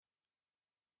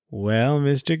Well,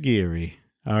 Mr. Geary,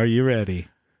 are you ready?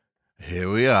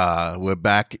 Here we are. We're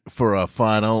back for a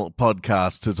final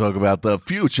podcast to talk about the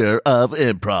future of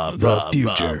improv.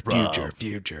 Future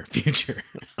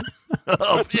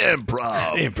Of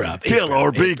improv. Improv. Kill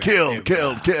or be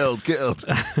improv. killed.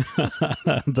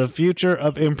 The future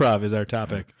of improv is our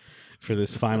topic for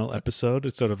this final episode.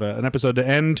 It's sort of an episode to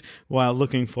end while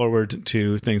looking forward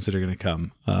to things that are going to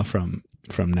come from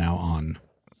now on.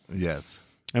 Yes.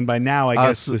 And by now, I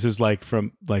guess this is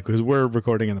because we're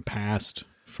recording in the past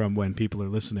from when people are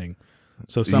listening.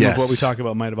 So some of what we talk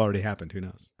about might have already happened. Who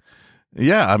knows?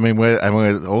 Yeah, I mean,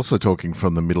 we're also talking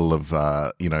from the middle of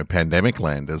pandemic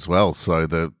land as well. So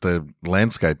the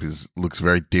landscape looks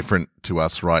very different to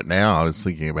us right now. I was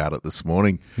thinking about it this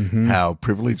morning, how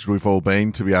privileged we've all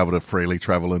been to be able to freely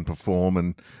travel and perform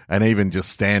and even just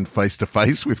stand face to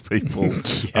face with people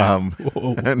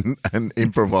and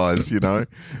improvise,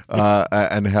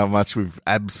 and how much we've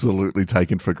absolutely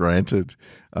taken for granted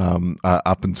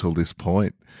up until this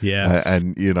point. Yeah.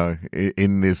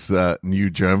 In this new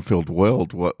germ-filled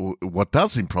world, what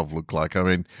does improv look like? I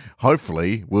mean,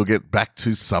 hopefully we'll get back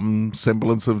to some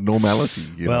semblance of normality.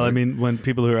 I mean, when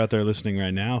people who are out there listening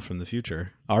right now from the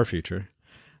future, our future,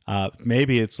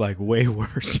 maybe it's like way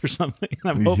worse or something.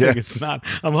 I'm hoping it's not.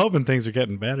 I'm hoping things are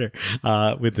getting better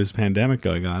with this pandemic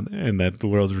going on and that the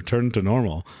world's returned to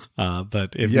normal.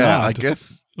 But if not, I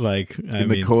guess... in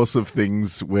the course of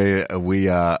things, where we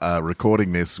are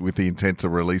recording this with the intent to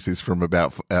release this from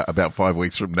about 5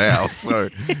 weeks from now, so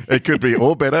it could be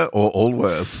all better or all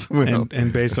worse.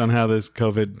 And based on how this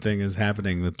COVID thing is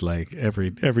happening, that like every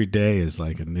day is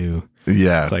like a new,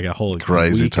 it's like a whole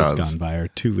crazy week has gone by or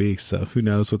 2 weeks. So who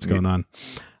knows what's going on?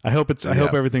 I hope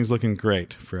everything's looking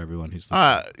great for everyone who's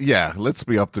listening. Let's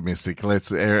be optimistic.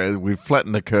 We've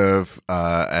flattened the curve,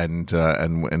 and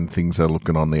things are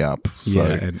looking on the up. So.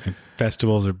 Yeah, and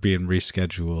festivals are being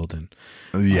rescheduled and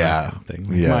kind of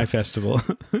thing. My festival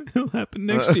it'll happen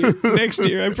next year. Next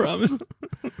year, I promise.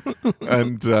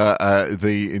 And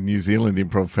the New Zealand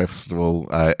Improv Festival,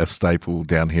 a staple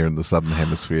down here in the Southern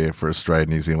Hemisphere for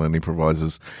Australian New Zealand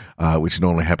improvisers, which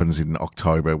normally happens in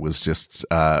October, was just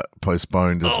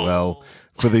postponed as well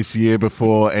for this year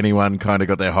before anyone kind of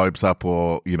got their hopes up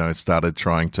or, started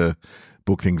trying to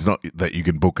book things. Not that you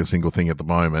can book a single thing at the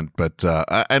moment, but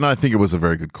and I think it was a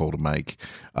very good call to make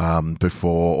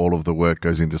before all of the work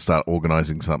goes in to start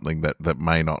organising something that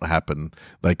may not happen.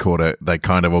 They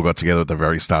kind of all got together at the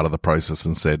very start of the process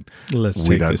and said,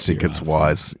 "We don't think it's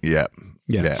wise." Yeah.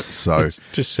 So it's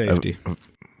just safety.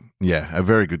 A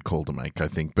very good call to make, I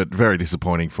think, but very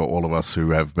disappointing for all of us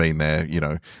who have been there,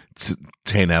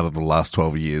 10 out of the last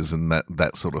 12 years and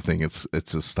that sort of thing. It's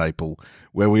a staple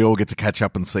where we all get to catch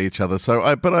up and see each other.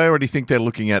 But I already think they're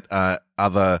looking at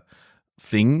other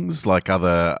things, like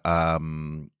other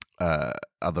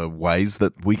ways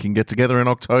that we can get together in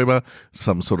October,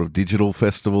 some sort of digital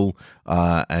festival,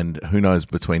 and who knows,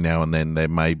 between now and then there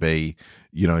may be,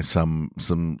 some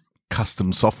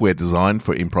custom software design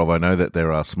for improv. I know that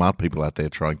there are smart people out there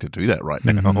trying to do that right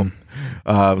now.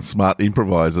 Smart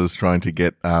improvisers trying to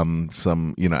get some,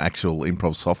 actual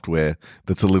improv software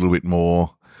that's a little bit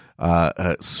more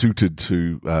suited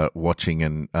to watching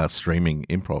and streaming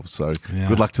improv. So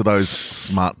good luck to those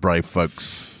smart, brave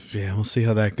folks. Yeah, we'll see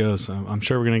how that goes. I'm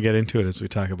sure we're going to get into it as we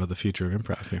talk about the future of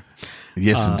improv here.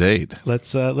 Yes, indeed.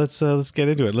 Let's get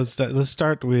into it. Let's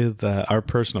start with our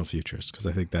personal futures, because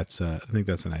I think that's a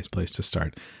nice place to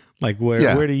start. Like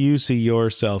where do you see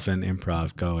yourself in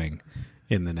improv going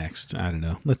in the next? I don't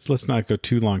know. Let's not go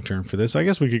too long term for this. I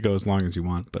guess we could go as long as you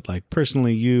want, but like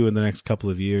personally, you in the next couple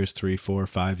of years, 3, 4,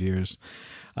 5 years.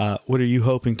 What are you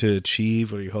hoping to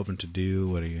achieve? What are you hoping to do?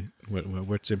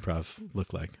 What's improv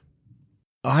look like?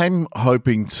 I'm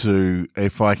hoping to,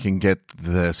 if I can get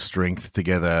the strength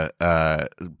together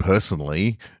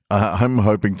personally, I'm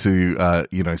hoping to,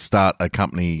 start a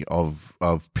company of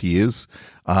peers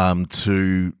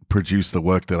to produce the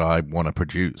work that I want to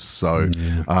produce. So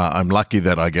I'm lucky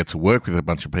that I get to work with a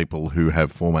bunch of people who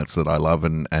have formats that I love,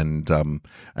 and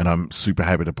I'm super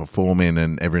happy to perform in.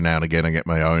 And every now and again, I get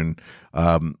my own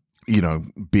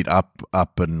bit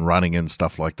up and running and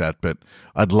stuff like that. But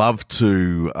I'd love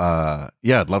to,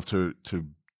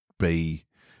 be,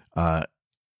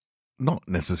 not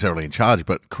necessarily in charge,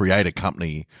 but create a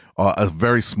company, a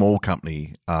very small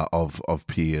company of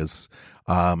peers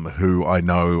who I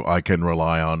know I can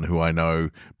rely on, who I know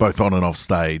both on and off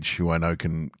stage, who I know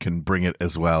can bring it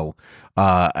as well.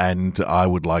 And I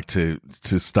would like to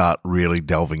start really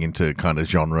delving into kind of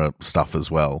genre stuff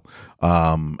as well,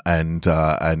 and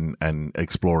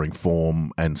exploring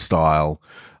form and style,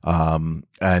 and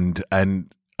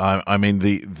I mean,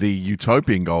 the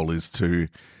utopian goal is to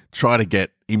try to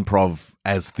get improv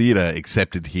as theatre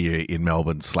accepted here in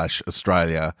Melbourne /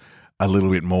 Australia a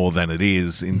little bit more than it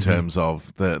is in terms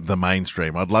of the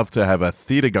mainstream. I'd love to have a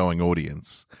theatre going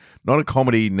audience, not a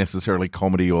comedy necessarily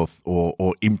comedy or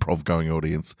improv going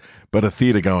audience, but a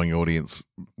theatre going audience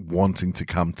wanting to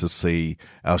come to see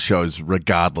our shows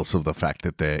regardless of the fact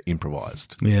that they're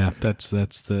improvised. Yeah, that's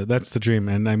the dream.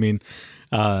 And I mean,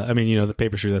 the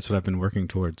Paper Street, that's what I've been working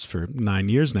towards for 9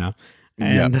 years now.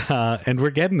 And and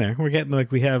we're getting there. We're getting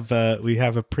we have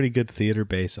a pretty good theater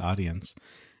base audience.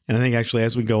 And I think actually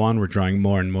as we go on, we're drawing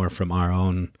more and more from our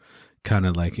own kind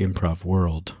of like improv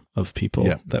world of people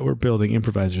that we're building,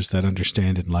 improvisers that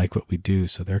understand and like what we do.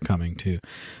 So they're coming too.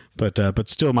 But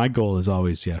still my goal is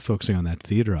always, focusing on that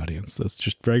theater audience. Those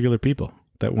just regular people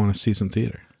that want to see some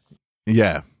theater.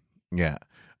 Yeah. Yeah.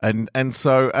 And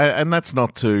so that's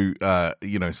not to,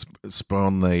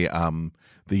 spawn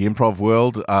the improv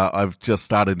world. I've just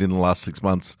started in the last 6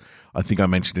 months. I think I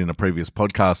mentioned in a previous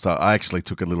podcast, I actually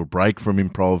took a little break from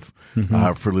improv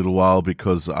for a little while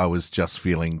because I was just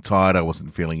feeling tired. I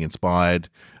wasn't feeling inspired,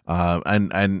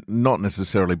 and not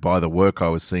necessarily by the work I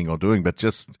was seeing or doing, but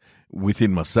just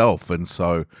within myself. And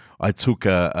so I took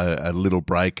a little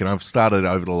break, and I've started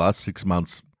over the last 6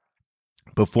 months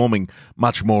performing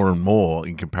much more and more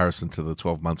in comparison to the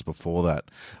 12 months before that.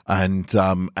 And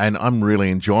I'm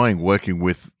really enjoying working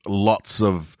with lots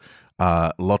of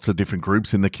different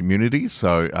groups in the community.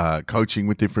 So coaching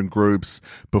with different groups,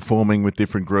 performing with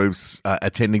different groups,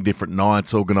 attending different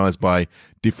nights organized by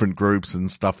different groups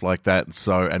and stuff like that.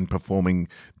 And performing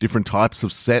different types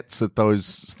of sets at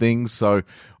those things. So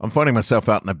I'm finding myself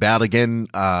out and about again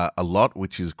a lot,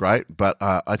 which is great. But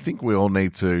I think we all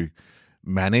need to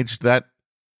manage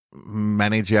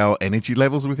our energy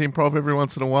levels with improv every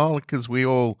once in a while, because we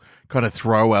all kind of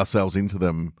throw ourselves into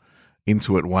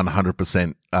it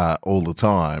 100% all the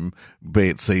time, be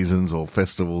it seasons or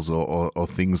festivals or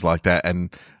things like that.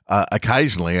 And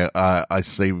occasionally I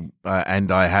see,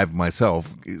 and I have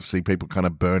myself, see people kind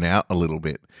of burn out a little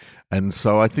bit. And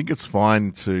so I think it's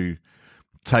fine to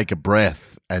take a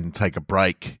breath and take a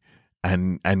break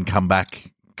and come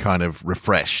back kind of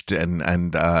refreshed and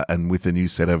with a new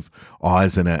set of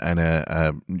eyes and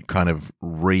a kind of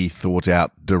rethought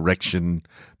out direction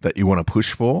that you want to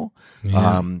push for.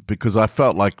 Because I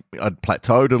felt like I'd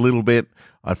plateaued a little bit.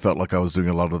 I felt like I was doing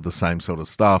a lot of the same sort of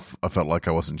stuff. I felt like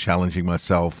I wasn't challenging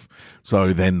myself.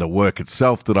 So then the work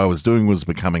itself that I was doing was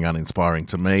becoming uninspiring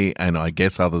to me, and I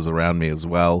guess others around me as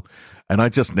well. And I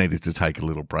just needed to take a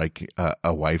little break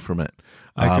away from it.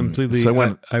 I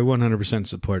 100%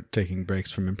 support taking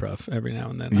breaks from improv every now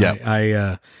and then. Yeah.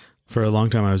 I for a long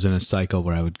time, I was in a cycle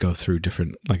where I would go through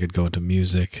different, like I'd go into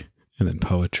music and then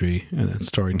poetry and then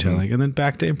storytelling and then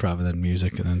back to improv and then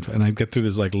music. And I'd get through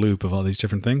this like loop of all these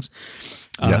different things.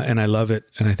 And I love it.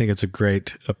 And I think it's a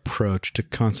great approach to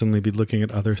constantly be looking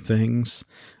at other things,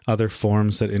 other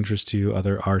forms that interest you,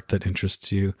 other art that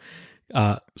interests you.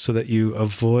 So that you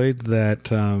avoid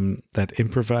that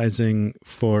improvising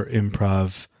for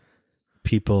improv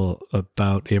people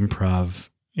about improv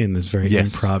in this very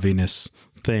improviness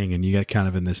thing, and you get kind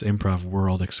of in this improv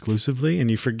world exclusively,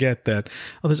 and you forget that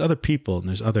there's other people and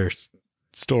there's other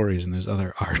stories and there's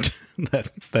other art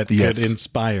that could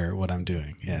inspire what I'm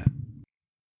doing.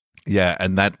 Yeah,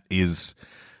 and that is.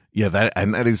 Yeah,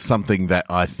 that is something that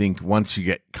I think once you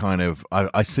get kind of,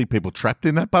 I see people trapped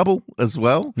in that bubble as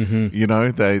well. Mm-hmm. You know,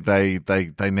 they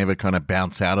never kind of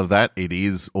bounce out of that. It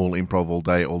is all improv all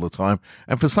day, all the time.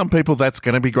 And for some people, that's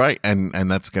going to be great, and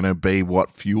that's going to be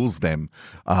what fuels them.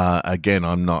 Again,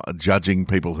 I'm not judging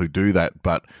people who do that,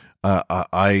 but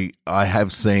I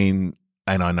have seen.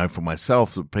 And I know for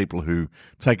myself that people who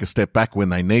take a step back when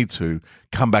they need to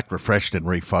come back refreshed and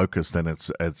refocused, and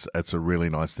it's a really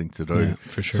nice thing to do. Yeah,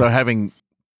 for sure. So having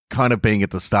kind of being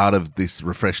at the start of this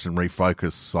refreshed and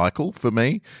refocused cycle for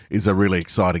me is a really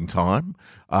exciting time.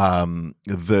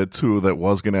 The tour that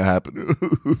was going to happen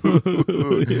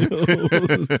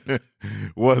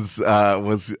was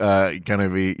going to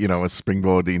be, a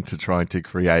springboard into trying to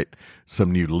create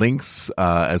some new links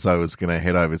as I was going to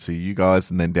head over to you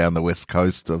guys and then down the west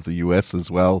coast of the US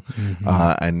as well,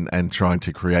 and trying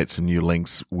to create some new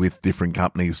links with different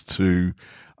companies to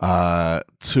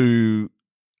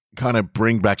kind of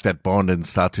bring back that bond and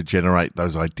start to generate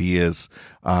those ideas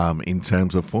in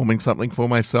terms of forming something for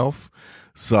myself.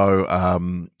 So,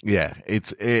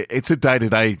 it's a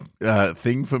day-to-day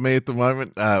thing for me at the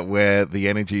moment where the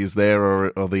energy is there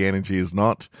or the energy is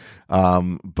not.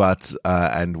 But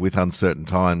with uncertain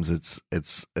times,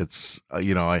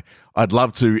 I'd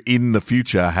love to, in the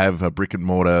future, have a brick and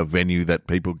mortar venue that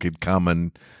people could come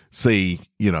and see,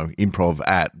 improv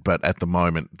at, but at the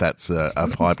moment that's a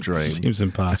pipe dream. Seems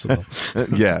impossible.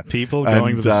 Yeah. People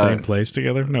going to the same place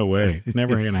together? No way.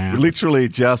 Never going to happen. Literally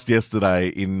just yesterday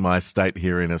in my state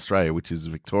here in Australia, which is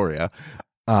Victoria,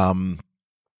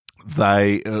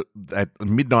 they, at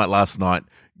midnight last night,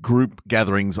 group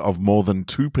gatherings of more than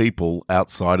 2 people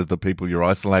outside of the people you're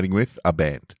isolating with are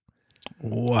banned.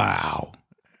 Wow.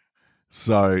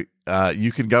 So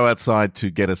you can go outside to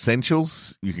get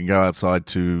essentials. You can go outside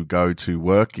to go to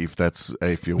work if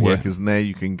your work isn't there.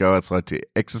 You can go outside to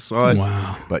exercise.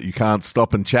 Wow. But you can't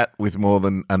stop and chat with more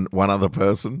than one other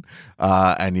person,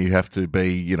 and you have to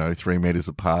be 3 meters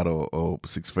apart or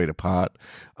 6 feet apart,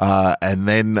 and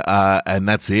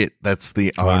that's it. That's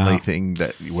the only thing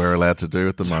that we're allowed to do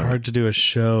at the moment. It's hard to do a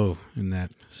show in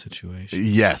that situation.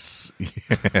 Yes.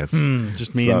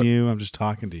 Just me and you. I'm just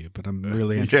talking to you, but I'm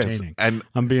really entertaining. Yes, and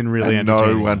I'm being really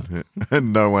entertaining.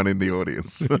 No one in the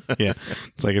audience. Yeah,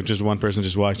 it's like if just one person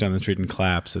just walks down the street and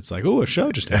claps, it's like, oh, a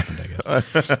show just happened, I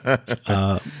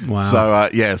guess.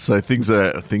 Wow. So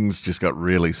things just got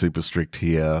really super strict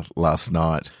here last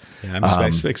night. Yeah,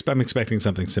 I'm expecting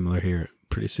something similar here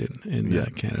pretty soon in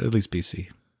Canada, at least BC.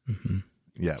 Mm-hmm.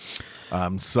 Yeah.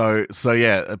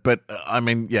 But I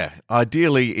mean,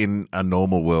 ideally in a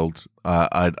normal world,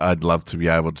 I'd love to be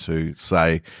able to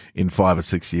say in 5 or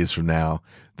 6 years from now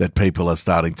that people are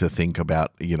starting to think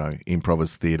about, improv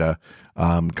as theatre,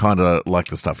 kind of like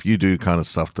the stuff you do, kind of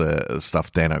the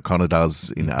stuff Dan O'Connor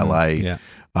does in LA. Yeah.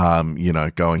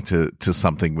 Going to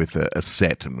something with a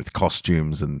set and with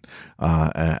costumes and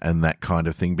that kind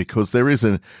of thing, because there is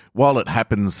while it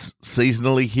happens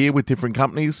seasonally here with different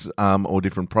companies or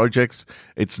different projects,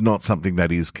 it's not something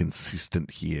that is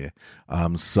consistent here.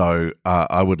 So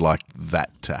I would like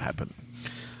that to happen.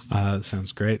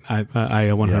 Sounds great. I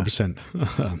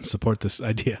 100% support this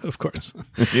idea, of course.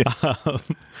 I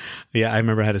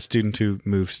remember I had a student who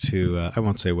moved to, I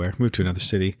won't say where, moved to another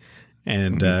city,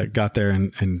 and got there,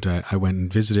 and I went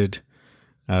and visited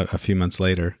a few months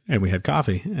later, and we had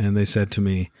coffee, and they said to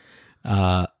me,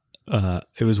 it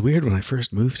was weird when I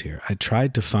first moved here. I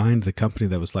tried to find the company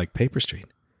that was like Paper Street,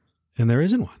 and there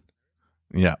isn't one.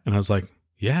 Yeah. And I was like,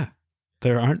 yeah.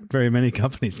 There aren't very many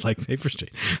companies like Paper Street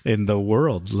in the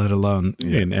world, let alone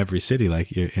in every city.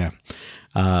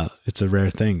 It's a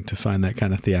rare thing to find that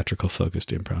kind of theatrical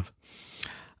focused improv.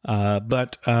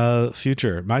 But my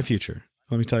future.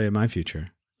 Let me tell you my future.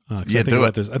 I think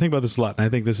about this a lot, and I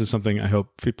think this is something I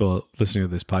hope people listening to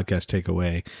this podcast take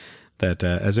away. That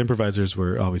as improvisers,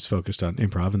 we're always focused on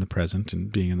improv in the present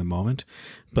and being in the moment.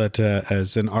 But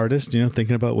as an artist,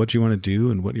 thinking about what you want to do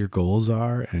and what your goals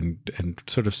are and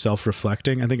sort of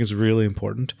self-reflecting, I think is really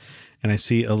important. And I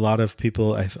see a lot of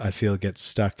people, I feel, get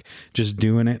stuck just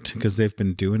doing it because they've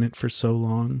been doing it for so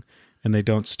long, and they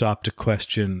don't stop to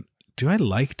question, do I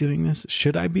like doing this?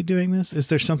 Should I be doing this? Is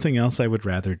there something else I would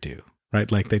rather do?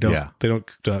 Right? Like they don't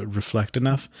reflect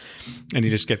enough, and you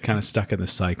just get kind of stuck in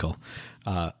this cycle.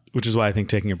 Which is why I think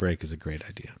taking a break is a great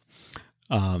idea.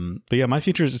 But my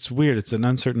future is, it's weird. It's an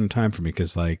uncertain time for me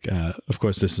because, of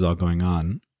course, this is all going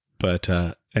on. But,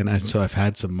 so I've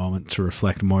had some moments to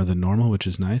reflect more than normal, which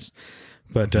is nice.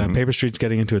 But Paper Street's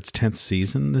getting into its 10th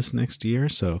season this next year.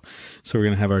 So we're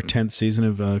going to have our 10th season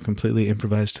of completely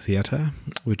improvised theater,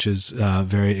 which is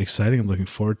very exciting. I'm looking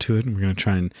forward to it. And we're going to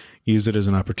try and use it as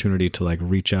an opportunity to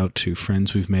reach out to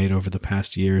friends we've made over the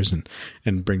past years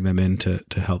and bring them in to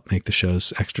help make the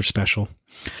shows extra special.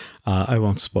 I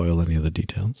won't spoil any of the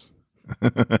details.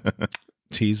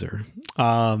 Teaser.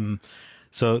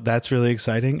 So that's really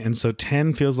exciting. And so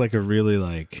 10 feels like a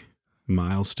really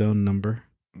milestone number.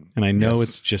 And I know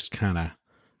it's just kind of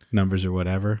numbers or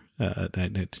whatever.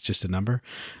 It's just a number.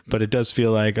 But it does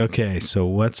feel like, okay, so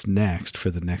what's next for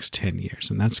the next 10 years?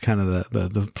 And that's kind of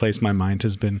the place my mind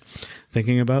has been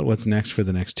thinking about. What's next for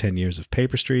the next 10 years of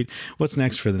Paper Street? What's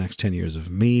next for the next 10 years of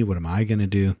me? What am I going to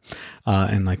do?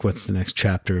 And what's the next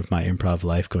chapter of my improv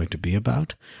life going to be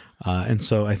about? And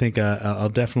so I think I'll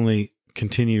definitely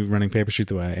continue running Paper Street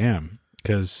the way I am,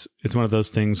 because it's one of those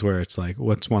things where it's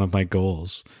what's one of my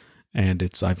goals? And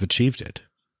I've achieved it,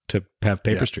 to have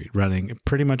Paper Street running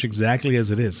pretty much exactly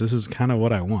as it is. This is kind of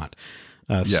what I want.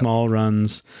 Small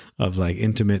runs of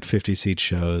intimate 50-seat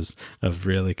shows of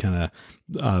really kind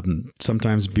of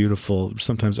sometimes beautiful,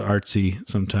 sometimes artsy,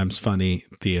 sometimes funny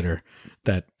theater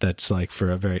that's for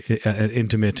a very an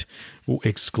intimate,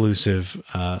 exclusive,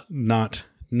 not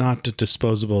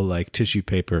disposable tissue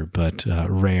paper, but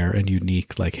rare and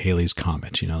unique Halley's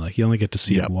Comet. You only get to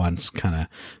see it once kind of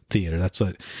theater.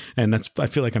 I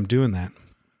feel like I'm doing that.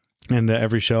 And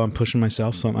every show I'm pushing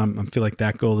myself, so I feel like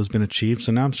that goal has been achieved.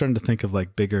 So now I'm starting to think of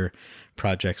bigger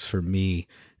projects for me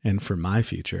and for my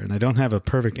future. And I don't have a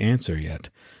perfect answer yet,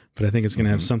 but I think it's going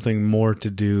to have something more to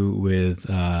do with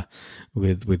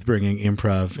bringing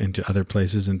improv into other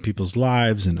places in people's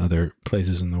lives and other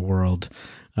places in the world,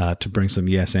 to bring some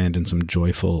yes and some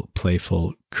joyful,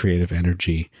 playful, creative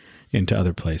energy into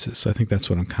other places. So I think that's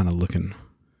what I'm kind of looking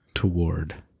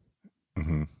toward.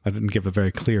 Mm-hmm. I didn't give a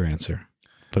very clear answer,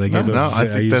 but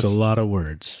I used a lot of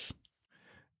words.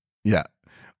 Yeah.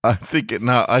 I think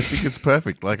it's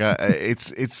perfect. Like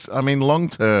I mean, long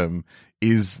term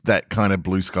is that kind of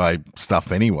blue sky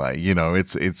stuff anyway. You know,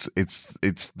 it's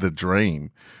the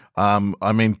dream.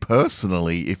 I mean,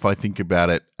 personally, if I think about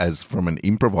it as from an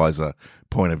improviser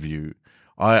point of view,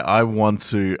 I want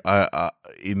to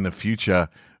in the future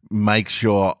make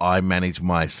sure I manage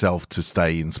myself to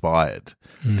stay inspired,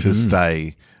 to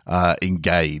stay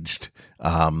engaged,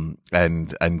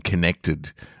 and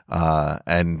connected.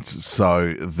 And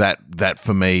so that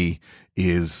for me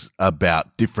is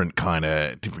about different kind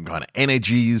of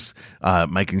energies,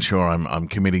 making sure I'm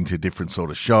committing to different sort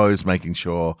of shows, making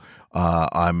sure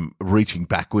I'm reaching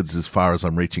backwards as far as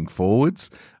I'm reaching forwards.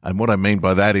 And what I mean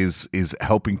by that is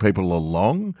helping people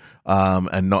along,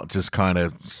 and not just kind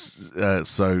of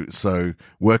so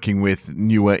working with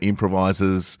newer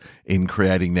improvisers in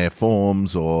creating their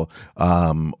forms, or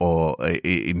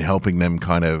in helping them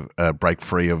kind of break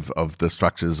free of the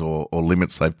structures or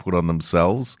limits they've put on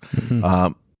themselves.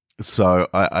 Mm-hmm. So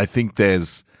I think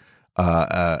there's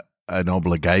an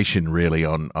obligation really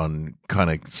on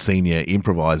kind of senior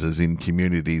improvisers in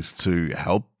communities to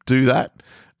help do that.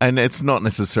 And it's not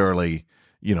necessarily,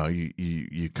 you know,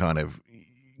 you kind of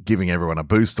giving everyone a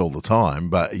boost all the time,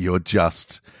 but you're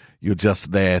just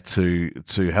there to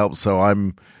help. So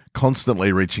I'm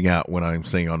constantly reaching out when I'm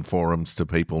seeing on forums to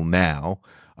people now,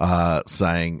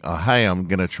 saying, oh, hey, I'm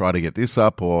going to try to get this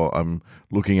up, or I'm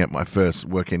looking at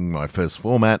working my first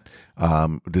format.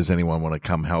 Does anyone want to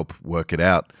come help work it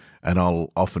out? And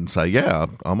I'll often say, yeah,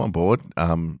 I'm on board.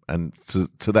 And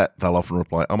to that, they'll often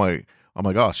reply, oh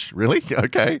my gosh, really?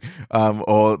 Okay.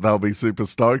 Or they'll be super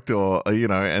stoked, or, you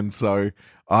know, and so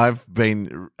I've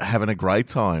been having a great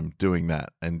time doing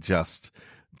that, and just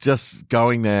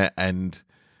going there and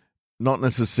not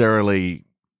necessarily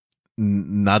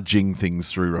nudging things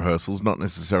through rehearsals, not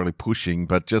necessarily pushing,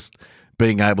 but just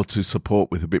being able to support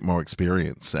with a bit more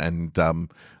experience, and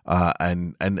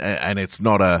it's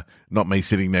not me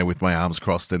sitting there with my arms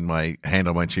crossed and my hand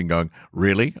on my chin going,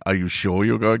 really? Are you sure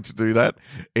you're going to do that?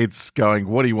 It's going,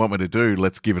 what do you want me to do?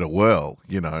 Let's give it a whirl,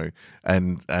 you know,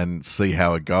 and see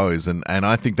how it goes. And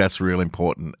I think that's real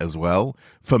important as well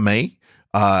for me,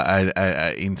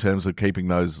 in terms of keeping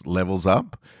those levels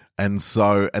up. And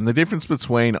the difference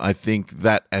between, I think,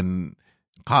 that and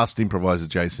past improviser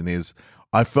Jason is,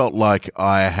 I felt like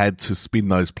I had to spin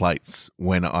those plates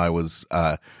when I was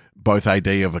both AD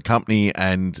of a company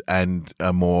and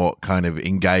more kind of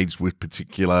engaged with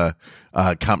particular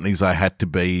companies. I had to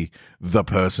be the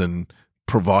person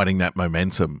providing that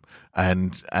momentum,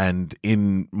 and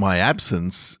in my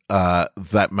absence,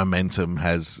 that momentum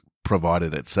has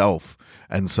provided itself.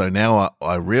 And so now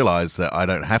I realize that I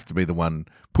don't have to be the one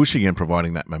pushing and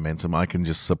providing that momentum. I can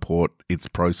just support its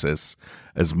process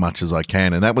as much as I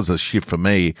can. And that was a shift for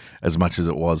me as much as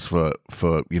it was for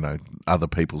you know, other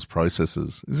people's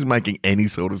processes. Is it making any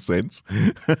sort of sense?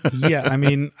 Yeah, I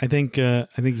mean, I think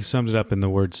you summed it up in the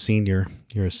word senior.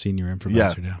 You're a senior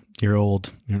improviser now. You're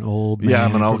old. You're an old man. Yeah,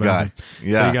 I'm an old guy.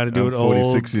 Yeah, so you got to do what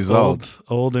 46 years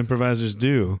old improvisers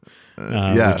do,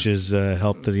 which is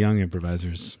help the young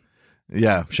improvisers.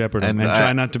 Yeah, shepherd him, and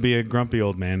try not to be a grumpy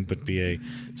old man, but be a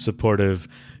supportive,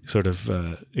 sort of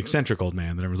eccentric old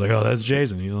man that everyone's like, oh, that's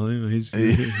Jason. You know,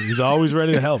 he's always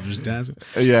ready to help. Just ask him.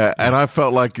 Yeah, and I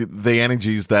felt like the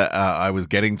energies that I was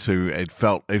getting to,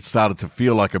 it started to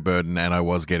feel like a burden, and I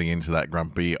was getting into that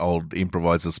grumpy old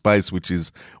improviser space, which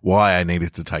is why I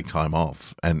needed to take time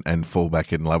off and fall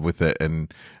back in love with it,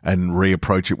 and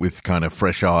reapproach it with kind of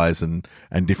fresh eyes and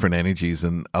different energies.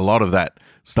 And a lot of that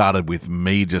started with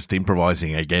me just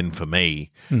improvising again for me,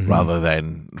 rather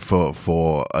than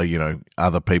for you know,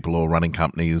 other people or running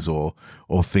companies or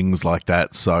things like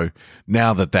that. So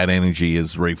now that energy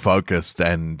is refocused,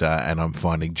 and I'm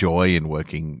finding joy in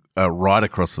working right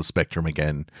across the spectrum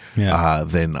again,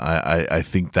 then I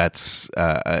think that's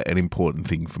an important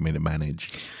thing for me to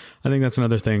manage. I think that's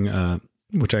another thing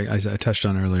which I touched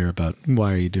on earlier about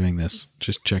why are you doing this?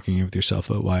 Just checking in with yourself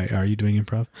about why are you doing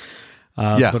improv?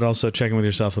 But also checking with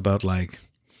yourself about, like,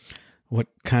 what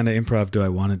kind of improv do I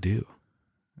want to do?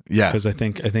 Yeah. Because I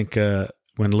think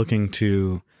when looking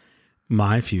to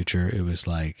my future, it was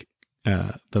like,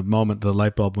 the moment the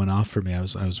light bulb went off for me, I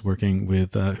was working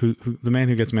with who the man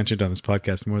who gets mentioned on this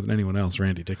podcast more than anyone else,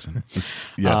 Randy Dixon,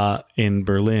 Yes. in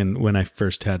Berlin, when I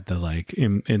first had the like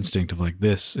instinct of like,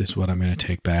 this is what I'm going to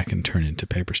take back and turn into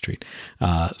Paper Street.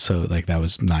 So like that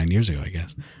was 9 years ago, I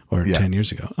guess, or 10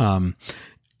 years ago.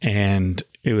 And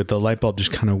the light bulb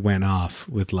just kind of went off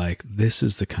with like, this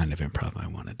is the kind of improv I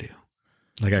want to do.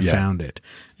 Like I found it.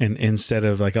 And instead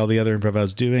of like all the other improv I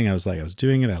was doing, I was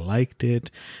doing it. I liked it.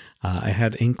 I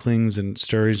had inklings and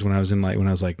stories when I was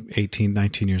 18,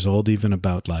 19 years old, even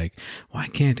about like, why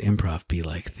can't improv be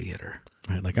like theater?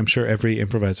 Right? Like I'm sure every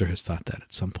improviser has thought that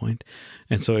at some point.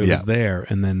 And so it was there.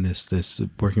 And then this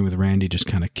working with Randy just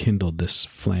kind of kindled this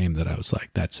flame that I was like,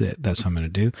 that's it. That's what I'm going to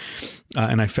do.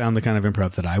 And I found the kind of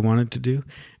improv that I wanted to do.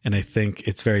 And I think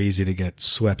it's very easy to get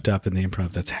swept up in the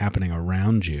improv that's happening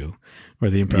around you,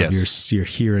 or the improv you're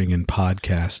hearing in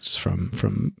podcasts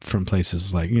from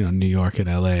places like, you know, New York and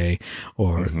LA,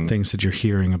 or things that you're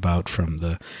hearing about from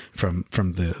the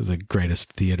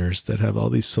greatest theaters that have all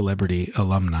these celebrity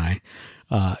alumni.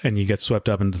 And you get swept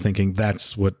up into thinking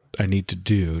that's what I need to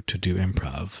do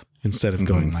improv, instead of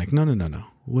going like, no.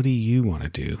 What do you want to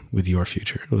do with your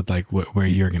future? With like where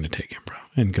you're going to take improv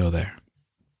and go there.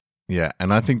 Yeah.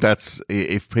 And I think that's,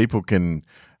 if people can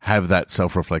have that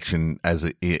self-reflection as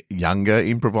younger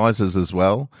improvisers as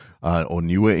well, or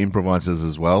newer improvisers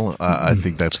as well, I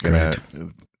think that's going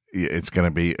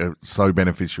to be so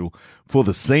beneficial for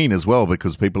the scene as well,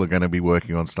 because people are going to be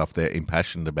working on stuff they're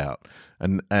impassioned about.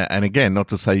 And again, not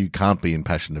to say you can't be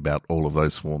impassioned about all of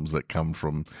those forms that come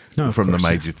from the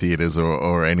major theaters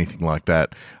or anything like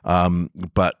that.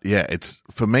 But yeah,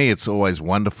 for me, it's always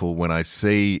wonderful when I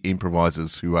see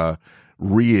improvisers who are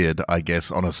reared, I guess,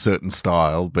 on a certain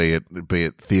style, be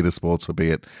it theatre sports or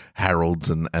be it Harold's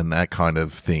and that kind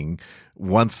of thing.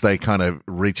 Once they kind of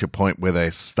reach a point where they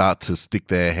start to stick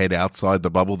their head outside the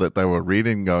bubble that they were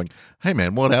reading, going, hey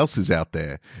man, what else is out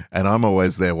there? And I'm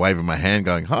always there waving my hand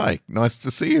going, hi, nice to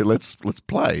see you. Let's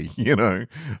play, you know?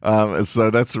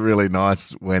 So that's really nice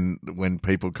when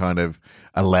people kind of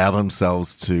allow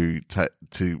themselves to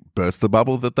burst the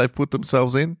bubble that they've put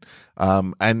themselves in.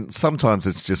 And sometimes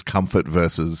it's just comfort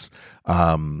versus,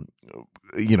 comfort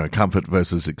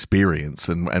versus experience.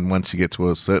 And once you get to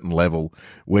a certain level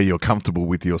where you're comfortable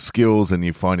with your skills and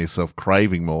you find yourself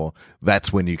craving more,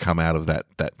 that's when you come out of that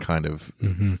kind of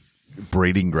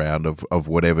breeding ground of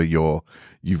whatever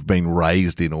you've been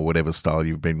raised in, or whatever style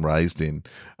you've been raised in.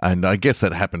 And I guess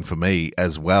that happened for me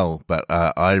as well. But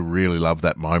I really love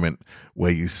that moment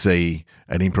where you see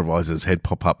an improviser's head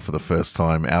pop up for the first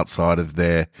time outside of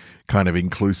their kind of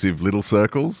inclusive little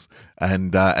circles.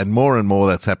 And more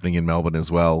that's happening in Melbourne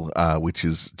as well, which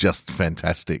is just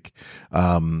fantastic.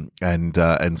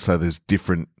 And so there's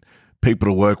different people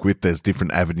to work with. There's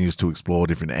different avenues to explore,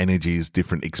 different energies,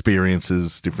 different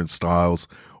experiences, different styles,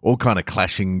 all kind of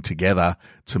clashing together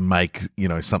to make,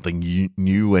 something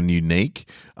new and unique.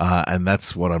 And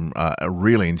that's what I'm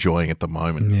really enjoying at the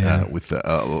moment with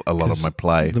a lot of my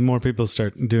play. The more people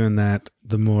start doing that,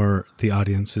 the more the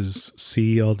audiences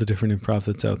see all the different improv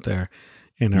that's out there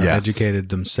and are educated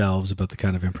themselves about the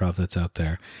kind of improv that's out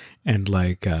there. And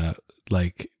because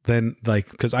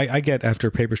I get,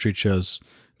 after Paper Street shows,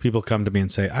 people come to me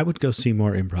and say, I would go see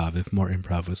more improv if more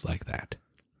improv was like that.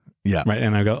 Yeah. Right.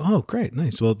 And I go, oh, great.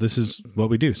 Nice. Well, this is what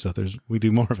we do. So we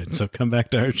do more of it. So come back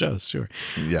to our shows. Sure.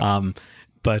 Yeah.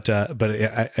 But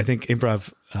I think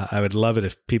improv, I would love it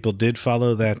if people did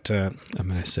follow that. I'm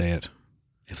going to say it.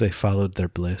 If they followed their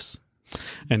bliss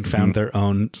and found their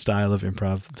own style of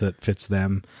improv that fits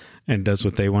them and does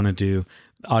what they want to do,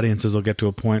 audiences will get to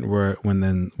a point where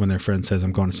when their friend says,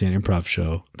 I'm going to see an improv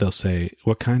show, they'll say,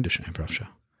 what kind of improv show?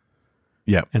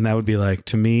 Yeah. And that would be like,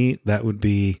 to me, that would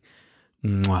be,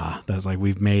 mwah, that's like,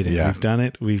 we've made it. Yeah. We've done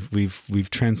it. We've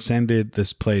transcended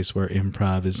this place where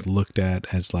improv is looked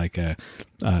at as like a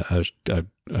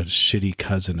shitty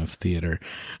cousin of theater.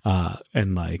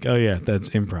 And like, oh yeah, that's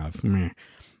improv.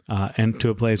 And to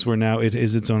a place where now it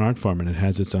is its own art form and it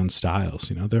has its own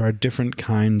styles. There are different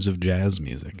kinds of jazz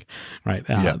music, right?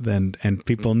 And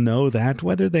people know that,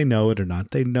 whether they know it or not,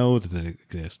 they know that it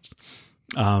exists.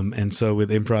 And so with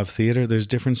improv theater, there's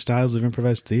different styles of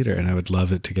improvised theater. And I would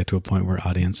love it to get to a point where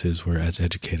audiences were as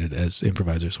educated as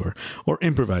improvisers were, or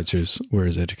improvisers were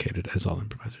as educated as all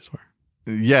improvisers were.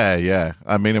 Yeah, yeah.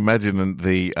 I mean, imagine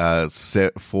the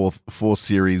four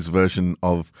series version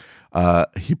of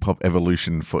Hip Hop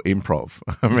Evolution for improv.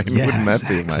 I mean, wouldn't that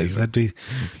be amazing? That'd be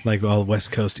like all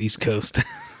West Coast, East Coast.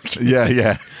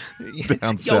 Yeah.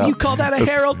 Down south. You call that a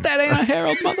herald? That ain't a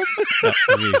herald,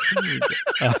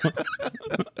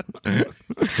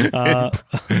 Yeah,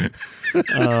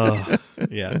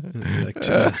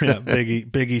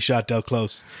 Biggie shot Del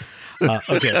Close.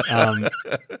 Okay.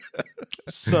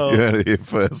 So you heard it here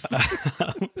first.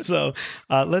 So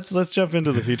let's jump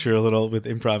into the future a little with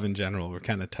improv in general. We're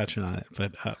kind of touching on it,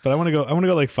 but I want to go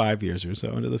like 5 years or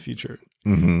so into the future.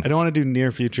 Mm-hmm. I don't want to do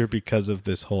near future because of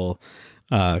this whole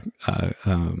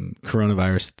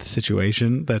coronavirus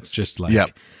situation. That's just like, yep.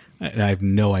 I have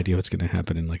no idea what's going to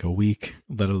happen in like a week,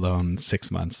 let alone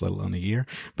 6 months, let alone a year.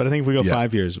 But I think if we go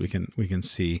 5 years, we can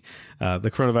see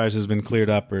the coronavirus has been cleared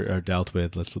up or dealt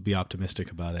with. Let's be optimistic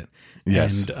about it.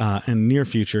 Yes. And near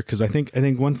future, because I think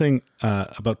one thing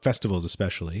about festivals,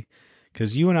 especially,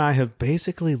 because you and I have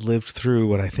basically lived through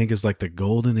what I think is like the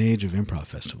golden age of improv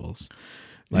festivals.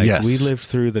 Like we lived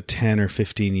through the 10 or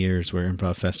 15 years where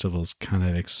improv festivals kind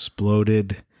of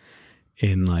exploded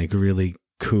in like really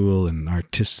cool and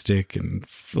artistic and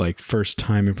like first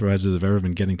time improvisers have ever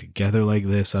been getting together like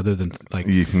this, other than like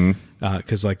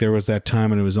because like there was that time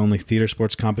when it was only theater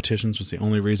sports competitions was the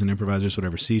only reason improvisers would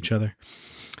ever see each other.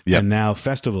 And now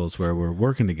festivals where we're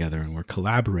working together and we're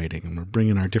collaborating and we're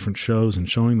bringing our different shows and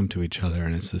showing them to each other,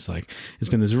 and it's this like it's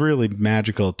been this really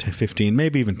magical 15,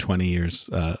 maybe even 20 years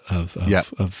of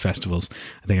festivals.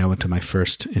 I think I went to my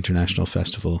first international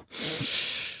festival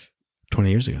 20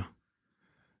 years ago.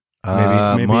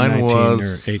 Maybe mine 19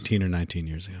 was or 18 or 19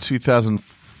 years ago.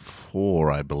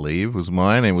 2004, I believe, was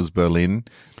mine. It was Berlin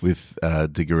with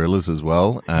the Gorillas as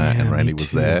well, and Randy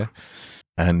was there.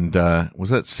 And was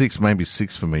that 6? Maybe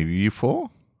 6 for me. Were you 4?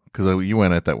 Because you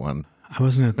weren't at that one. I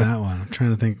wasn't at that one. I'm trying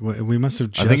to think. We must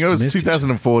have just I think it was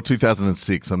 2004,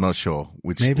 2006. I'm not sure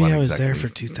which. Maybe one I was exactly. there for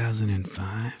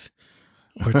 2005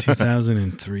 or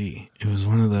 2003. It was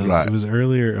one of those. Right. It was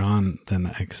earlier on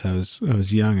than because I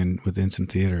was young and with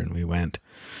Instant Theater, and we went.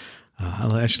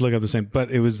 I should look up the same, but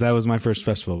that was my first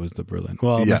festival was the Berlin.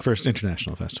 Well, my first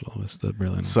international festival was the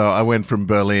Berlin. So I went from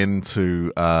Berlin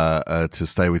to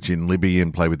stay with Gin Libby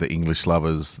and play with the English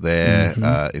Lovers there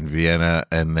in Vienna,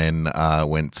 and then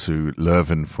went to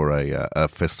Leuven for a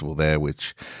festival there,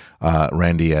 which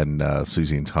Randy and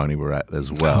Susie and Tony were at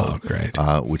as well. Oh, great!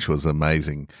 Which was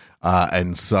amazing.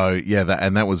 And so,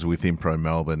 that was with Impro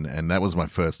Melbourne, and that was my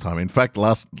first time. In fact,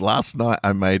 last night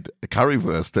I made a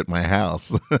currywurst at my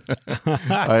house.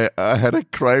 I had a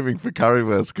craving for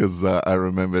currywurst because I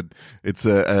remembered it's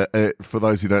for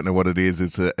those who don't know what it is,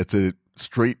 it's a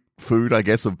street food, I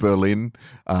guess, of Berlin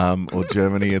or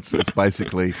Germany. It's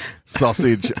basically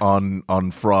sausage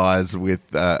on fries with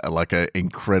like an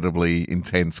incredibly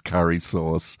intense curry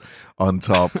sauce on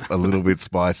top, a little bit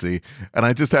spicy. And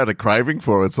I just had a craving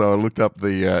for it, so I looked up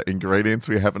the ingredients.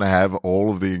 We happen to have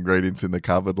all of the ingredients in the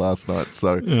cupboard last night,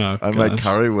 so I made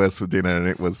currywurst for dinner, and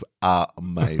it was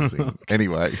amazing.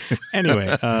 Anyway,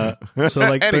 so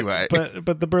like,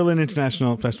 but the Berlin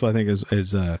International Festival, I think,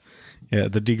 is the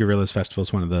D Gorillas Festival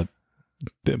is one of the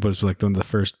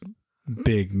first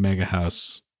big mega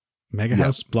house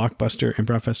blockbuster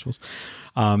improv festivals.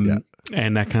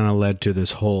 And that kind of led to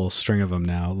this whole string of them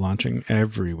now launching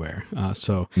everywhere.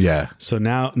 So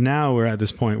now we're at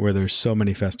this point where there's so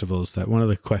many festivals that one of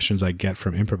the questions I get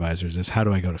from improvisers is, how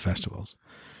do I go to festivals?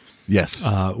 Yes.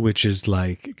 Which is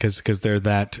like, because they're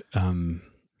that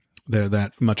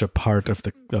much a part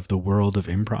of the world of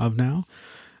improv now.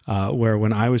 Where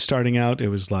when I was starting out, it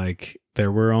was like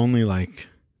there were only like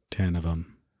 10 of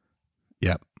them.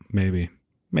 Yep.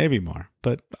 Maybe more,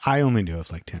 but I only knew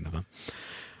of like 10 of them.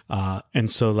 And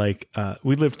so like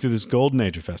we lived through this golden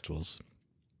age of festivals,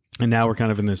 and now we're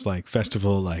kind of in this like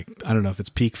festival, like I don't know if it's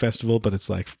peak festival, but it's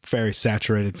like very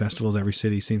saturated festivals. Every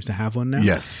city seems to have one now.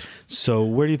 Yes. So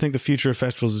where do you think the future of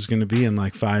festivals is going to be in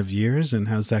like 5 years, and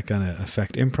how's that going to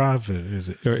affect improv? Is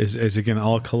it going to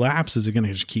all collapse? Is it going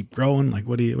to just keep growing? Like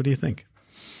what do you think?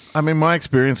 I mean, my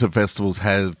experience of festivals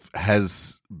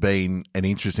has been an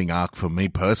interesting arc for me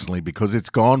personally, because it's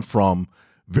gone from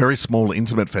very small,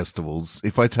 intimate festivals.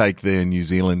 If I take the New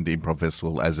Zealand Improv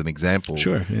Festival as an example,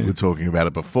 sure, yeah. We were talking about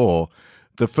it before.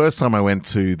 The first time I went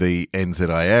to the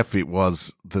NZIF, it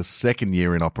was the second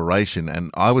year in operation, and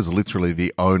I was literally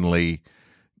the only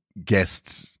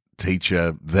guest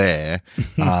teacher there,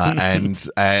 and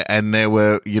there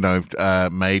were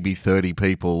maybe 30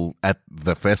 people at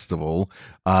the festival,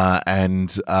 and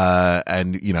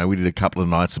we did a couple of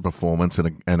nights of performance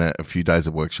and a few days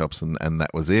of workshops, and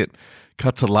that was it.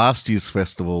 Cut to last year's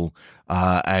festival,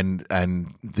 and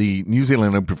the New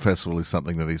Zealand Improv Festival is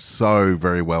something that is so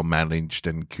very well managed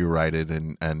and curated,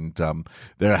 and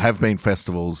there have been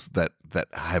festivals that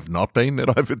have not been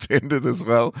that I've attended as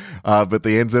well, but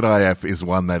the NZIF is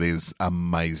one that is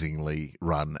amazingly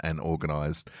run and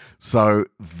organised. So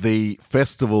the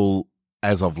festival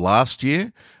as of last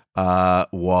year,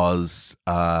 was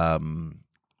a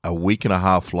week and a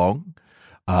half long.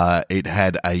 It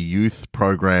had a youth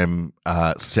program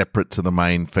separate to the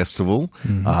main festival,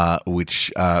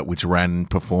 which ran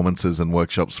performances and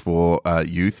workshops for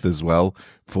youth as well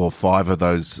for 5 of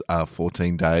those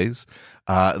 14 days.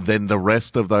 Then the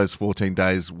rest of those 14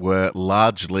 days were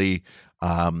largely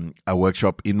a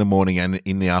workshop in the morning and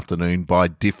in the afternoon by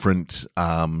different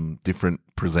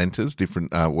presenters,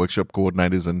 different workshop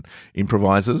coordinators and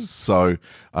improvisers. So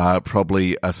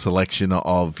probably a selection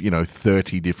of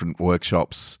 30 different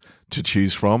workshops to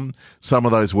choose from. Some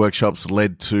of those workshops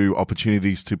led to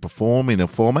opportunities to perform in a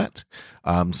format.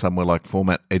 Some were like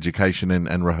format education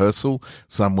and rehearsal.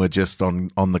 Some were just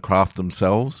on the craft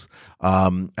themselves.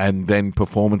 And then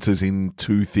performances in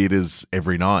 2 theatres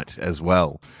every night as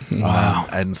well. Wow.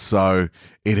 And so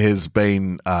it has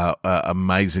been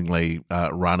amazingly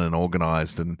run and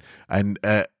organised. And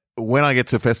when I get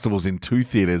to festivals in 2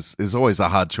 theatres, there's always a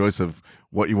hard choice of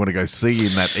what you want to go see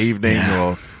in that evening,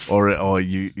 or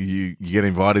you get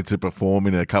invited to perform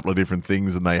in a couple of different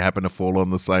things and they happen to fall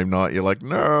on the same night. You're like,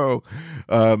 no.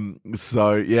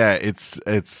 So yeah,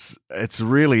 it's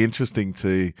really interesting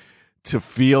to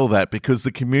feel that, because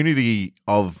the community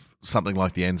of something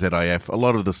like the NZIF, a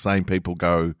lot of the same people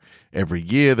go every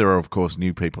year. There are, of course,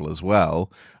 new people as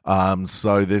well.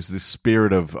 So there's this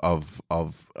spirit of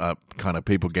kind of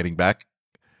people getting back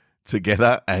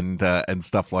together and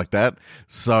stuff like that.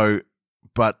 So,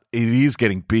 but it is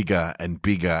getting bigger and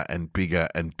bigger and bigger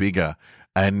and bigger.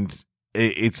 And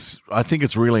I think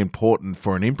it's really important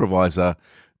for an improviser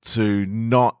to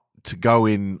go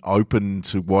in open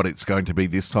to what it's going to be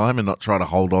this time and not try to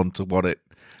hold on to what it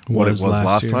was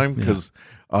last time, because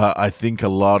I think a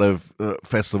lot of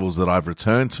festivals that I've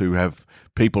returned to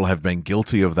people have been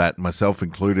guilty of that, myself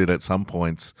included at some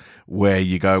points, where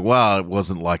you go, well, it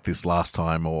wasn't like this last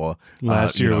time, or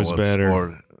last year was better,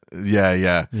 or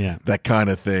that kind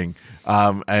of thing.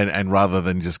 And rather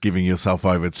than just giving yourself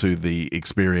over to the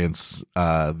experience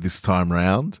this time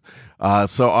round.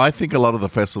 So I think a lot of the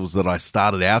festivals that I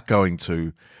started out going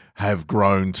to have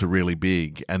grown to really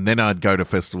big. And then I'd go to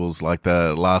festivals like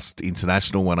the last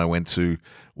international one I went to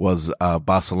was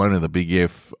Barcelona, the Big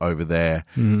If over there.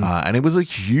 And it was a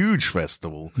huge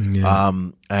festival.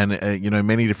 And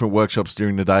many different workshops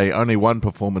during the day, only one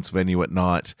performance venue at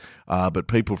night, but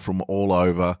people from all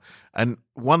over. And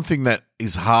one thing that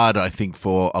is hard, I think,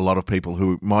 for a lot of people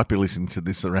who might be listening to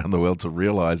this around the world to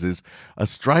realize is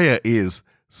Australia is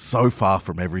so far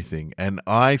from everything. And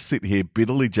I sit here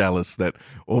bitterly jealous that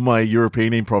all my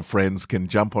European improv friends can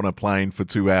jump on a plane for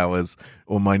 2 hours,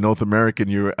 or my North American,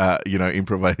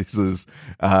 improvisers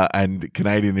and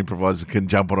Canadian improvisers can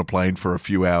jump on a plane for a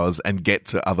few hours and get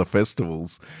to other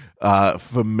festivals.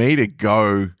 For me to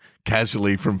go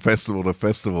casually from festival to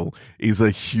festival is a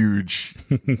huge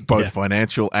both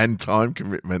financial and time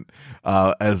commitment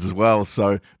as well.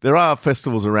 So there are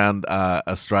festivals around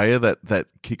Australia that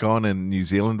kick on, in New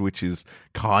Zealand, which is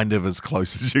kind of as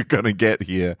close as you're going to get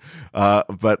here.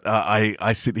 But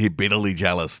I sit here bitterly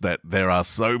jealous that there are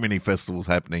so many festivals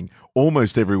happening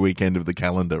almost every weekend of the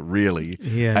calendar, really.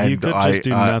 Yeah, and you could just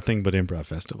do nothing but improv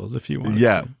festivals if you wanted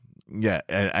to. Yeah,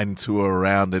 and tour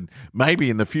around, and maybe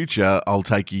in the future I'll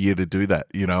take a year to do that.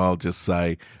 I'll just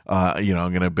say, I'm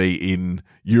going to be in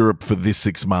Europe for this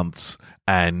 6 months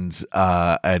and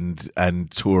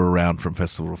tour around from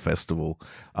festival to festival.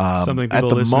 Something people at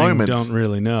the listening don't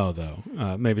really know,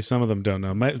 though. Maybe some of them don't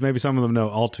know. Maybe some of them know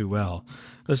all too well.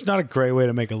 It's not a great way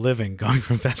to make a living going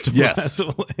from festival to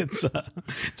festival. It's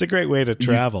a great way to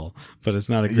travel, but it's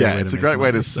not a great way to make it's a great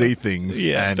way to see things.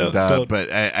 Yeah,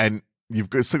 and you've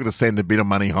still got to send a bit of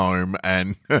money home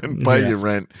and pay your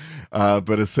rent,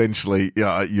 but essentially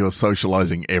you're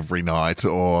socializing every night,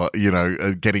 or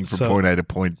getting from point A to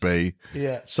point B.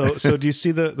 Yeah. So do you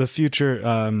see the future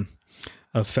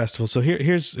of festivals? So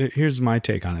here's my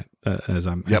take on it as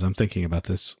I'm thinking about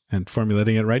this and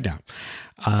formulating it right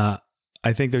now.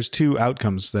 I think there's 2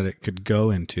 outcomes that it could go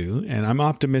into, and I'm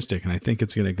optimistic, and I think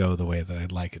it's going to go the way that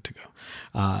I'd like it to go.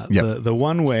 The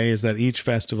one way is that each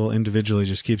festival individually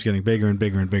just keeps getting bigger and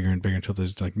bigger and bigger and bigger until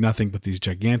there's like nothing but these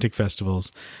gigantic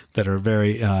festivals that are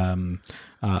very,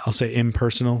 I'll say,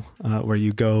 impersonal, where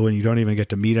you go and you don't even get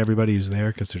to meet everybody who's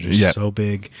there because they're just so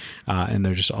big and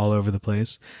they're just all over the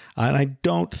place. And I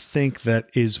don't think that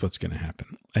is what's going to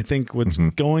happen. I think what's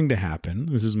going to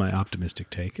happen, this is my optimistic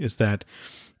take, is that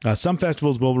Some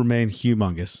festivals will remain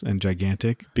humongous and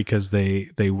gigantic because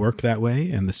they work that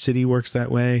way, and the city works that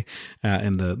way,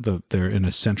 and they're in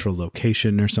a central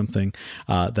location or something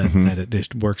that it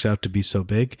just works out to be so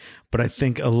big. But I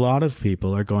think a lot of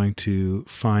people are going to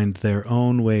find their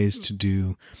own ways to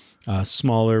do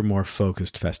smaller, more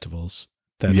focused festivals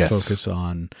that focus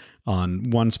on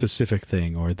one specific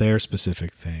thing or their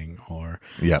specific thing, or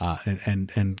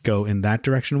and go in that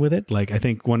direction with it. Like I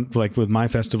think with my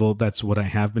festival, that's what I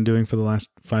have been doing for the last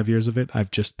 5 years of it.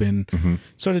 I've just been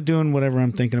sort of doing whatever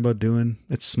I'm thinking about doing.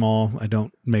 It's small. I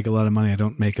don't make a lot of money. I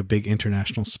don't make a big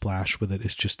international splash with it.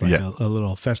 It's just like a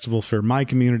little festival for my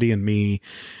community and me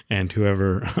and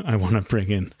whoever I want to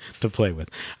bring in to play with.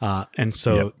 And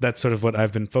so that's sort of what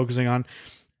I've been focusing on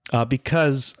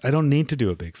because I don't need to do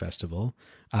a big festival.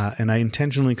 And I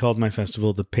intentionally called my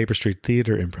festival the Paper Street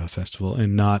Theater Improv Festival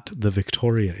and not the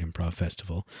Victoria Improv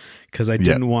Festival, because I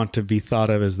didn't want to be thought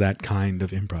of as that kind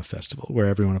of improv festival where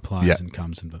everyone applies and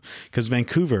comes and because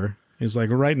Vancouver is like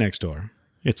right next door.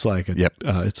 It's like a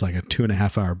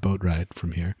 2.5 hour boat ride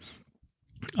from here,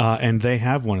 and they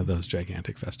have one of those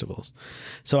gigantic festivals.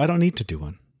 So I don't need to do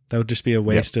one. That would just be a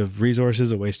waste of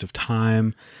resources, a waste of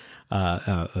time.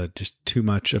 Just too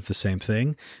much of the same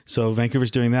thing. So Vancouver's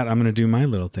doing that. I'm going to do my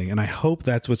little thing. And I hope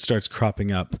that's what starts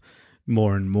cropping up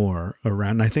more and more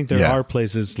around. And I think there are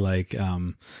places like,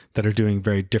 that are doing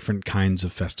very different kinds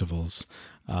of festivals,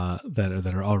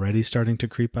 that are already starting to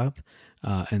creep up.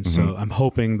 And so I'm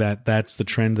hoping that that's the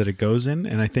trend that it goes in.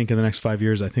 And I think in the next 5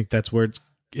 years, I think that's where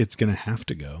it's going to have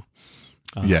to go.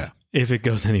 If it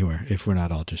goes anywhere, if we're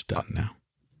not all just done now.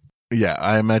 Yeah,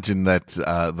 I imagine that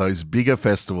those bigger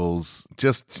festivals,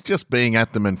 just being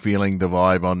at them and feeling the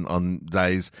vibe on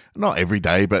days, not every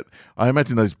day, but I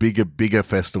imagine those bigger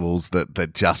festivals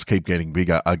that just keep getting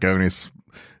bigger are going to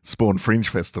spawn fringe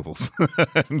festivals.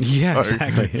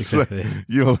 Exactly. So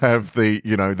you'll have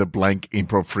the Blank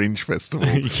Improv Fringe Festival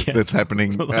that's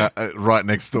happening right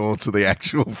next door to the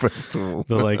actual festival.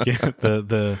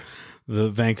 The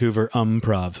Vancouver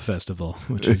Umprov Festival,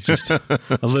 which is just a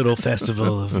little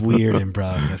festival of weird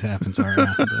improv that happens around.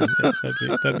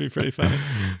 That'd be pretty funny.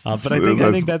 But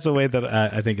I think that's the way that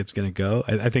I think it's going to go.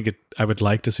 I would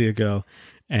like to see it go,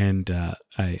 and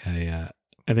I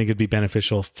think it'd be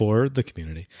beneficial for the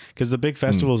community because the big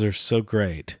festivals are so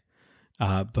great.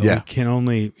 But we can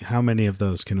only, how many of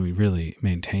those can we really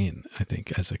maintain? I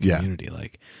think as a community,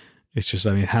 it's just,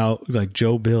 how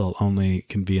Joe Bill only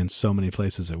can be in so many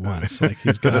places at once. Like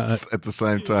he's got at the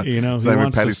same time. Same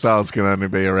with Patty Styles can only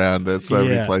be around at so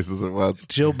many places at once.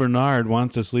 Jill Bernard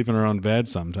wants to sleep in her own bed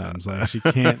sometimes. Like she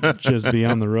can't just be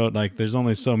on the road. Like there's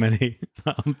only so many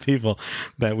people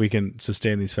that we can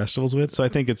sustain these festivals with. So I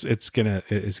think it's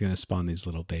gonna spawn these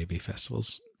little baby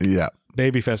festivals. Yeah.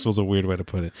 Baby festival's a weird way to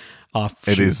put it.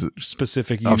 It is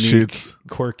specific, unique,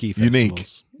 quirky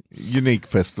festivals. Unique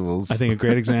festivals. I think a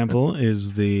great example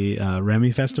is the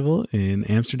Remy Festival in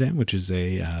Amsterdam, which is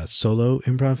a solo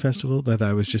improv festival that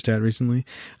I was just at recently,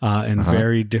 and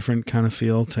very different kind of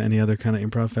feel to any other kind of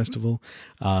improv festival,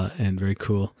 and very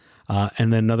cool.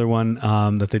 And then another one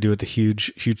that they do at the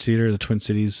huge theater, the Twin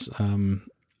Cities,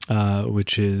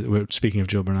 which is, speaking of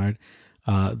Jill Bernard,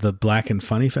 the Black and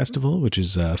Funny Festival, which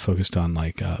is focused on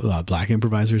black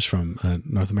improvisers from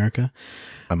North America.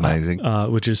 Amazing.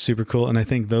 Which is super cool. And I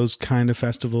think those kind of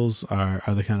festivals are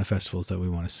the kind of festivals that we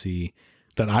want to see,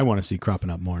 that I want to see cropping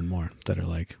up more and more, that are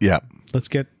like, we're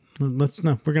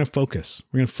going to focus.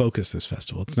 We're going to focus this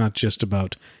festival. It's not just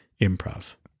about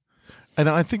improv. And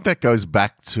I think that goes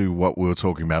back to what we were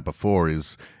talking about before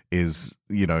is the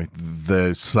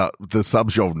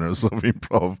subgenres of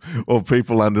improv, or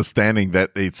people understanding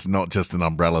that it's not just an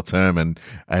umbrella term,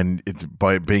 and it's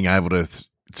by being able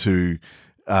to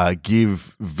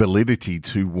give validity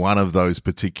to one of those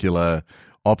particular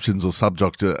options or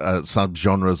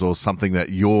subgenres or something that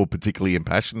you're particularly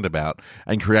impassioned about,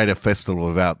 and create a festival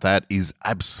about that is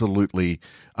absolutely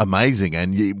amazing,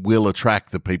 and it will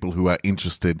attract the people who are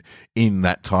interested in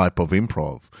that type of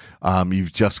improv.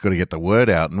 You've just got to get the word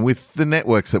out, and with the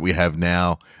networks that we have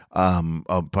now,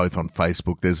 both on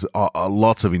Facebook, there's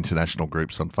lots of international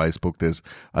groups on Facebook. There's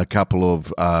a couple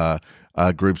of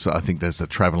groups. I think there's a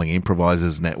Traveling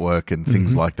Improvisers Network and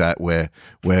things like that, where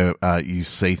you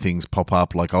see things pop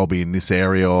up, like I'll be in this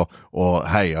area, or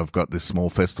hey, I've got this small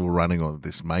festival running, or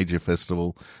this major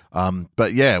festival.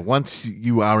 But yeah, once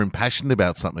you are impassioned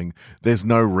about something, there's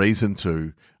no reason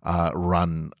to not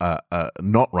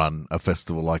run a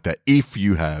festival like that if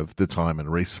you have the time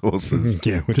and resources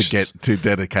to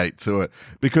dedicate to it.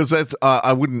 Because that's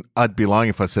I'd be lying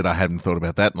if I said I hadn't thought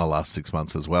about that in the last 6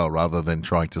 months as well. Rather than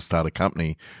trying to start a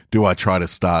company, do I try to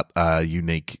start a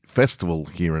unique festival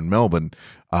here in Melbourne?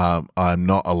 I'm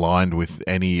not aligned with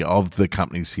any of the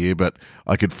companies here, but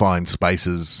I could find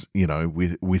spaces,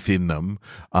 within them.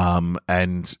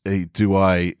 And do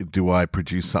I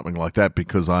produce something like that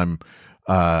because I'm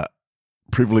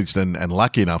privileged and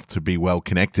lucky enough to be well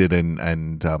connected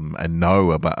and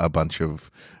know about a bunch of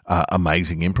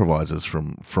amazing improvisers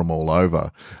from all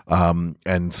over,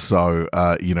 and so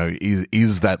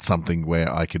is that something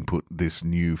where I can put this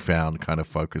newfound kind of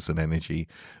focus and energy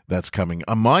that's coming?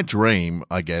 My dream,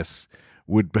 I guess,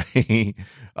 would be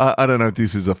I don't know if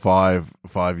this is a five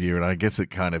year, and I guess it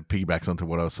kind of piggybacks onto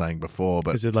what I was saying before.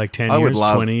 But is it like 10 years,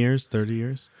 20 years, 30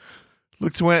 years?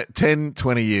 Look, 10,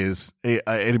 20 years,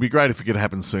 it'd be great if it could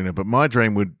happen sooner, but my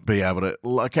dream would be able to,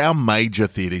 like our major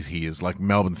theatres here, like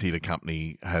Melbourne Theatre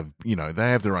Company have, they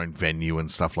have their own venue and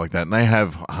stuff like that, and they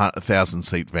have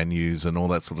 1,000-seat venues and all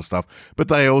that sort of stuff, but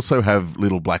they also have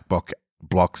little black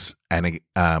blocks and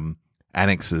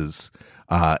annexes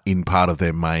in part of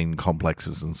their main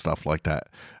complexes and stuff like that.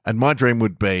 And my dream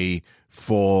would be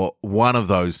for one of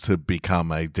those to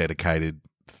become a dedicated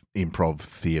improv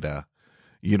theatre.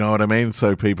 You know what I mean?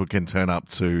 So people can turn up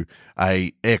to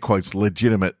a, air quotes,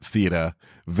 legitimate theatre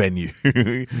venue,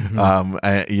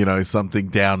 something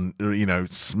down,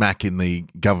 smack in the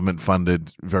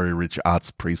government-funded, very rich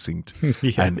arts precinct,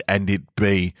 and it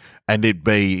be,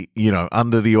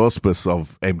 under the auspice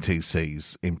of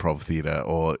MTC's Improv Theatre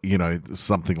or,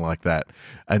 something like that.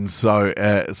 And so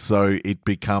it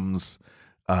becomes,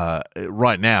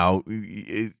 right now,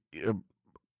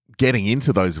 getting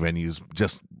into those venues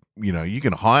just, you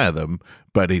can hire them,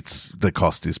 but the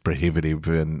cost is prohibitive,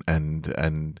 and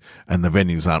the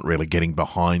venues aren't really getting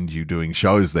behind you doing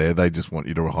shows there. They just want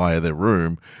you to hire their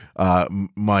room.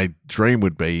 My dream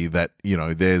would be that,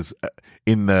 there's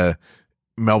in the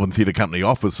Melbourne Theatre Company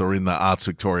office or in the Arts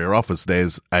Victoria office,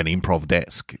 there's an improv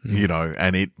desk,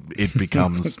 and it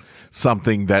becomes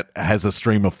something that has a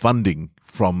stream of funding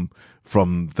from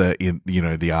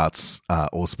the arts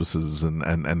auspices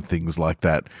and things like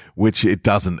that, which it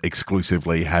doesn't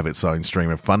exclusively have its own stream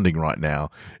of funding right now.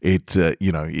 It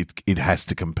has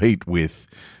to compete with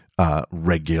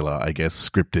regular, I guess,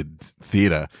 scripted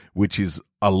theatre, which is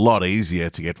a lot easier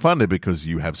to get funded because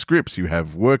you have scripts, you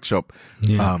have workshop,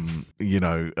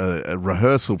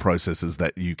 rehearsal processes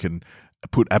that you can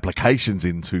put applications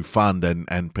in to fund,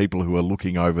 and people who are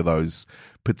looking over those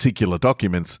particular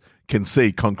documents can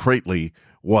see concretely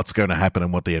what's going to happen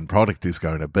and what the end product is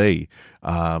going to be.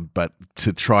 But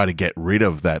to try to get rid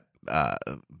of that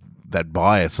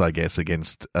bias, I guess,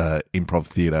 against improv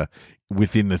theatre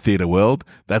within the theatre world,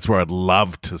 that's where I'd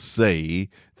love to see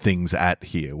things at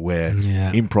here, where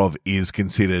improv is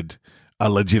considered a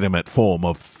legitimate form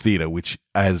of theatre, which,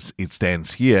 as it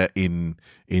stands here in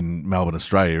Melbourne,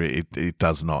 Australia, it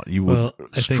does not. You would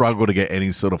struggle to get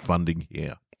any sort of funding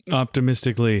here.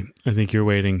 Optimistically, I think you're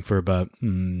waiting for about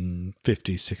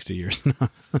 50, 60 years now.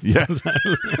 Yeah.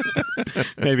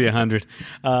 Maybe 100.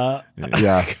 Cool.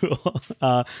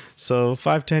 So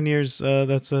 5-10 years,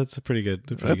 that's a pretty good.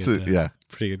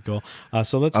 Pretty good goal.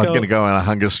 So let's go. I'm going to go on a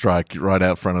hunger strike right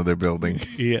out front of their building.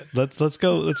 Yeah. Let's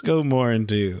go more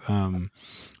into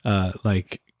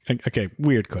okay,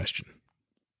 weird question.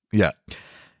 Yeah.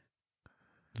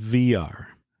 VR.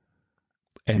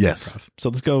 And yes. improv. So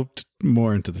let's go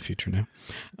more into the future now,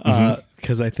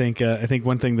 because I think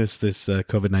one thing this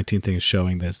COVID-19 thing is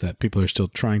showing this, that people are still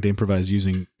trying to improvise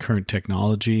using current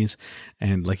technologies,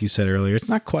 and like you said earlier, it's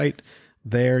not quite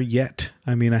there yet.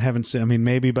 I mean,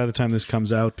 maybe by the time this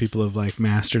comes out, people have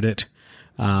mastered it,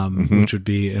 which would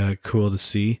be cool to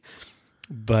see.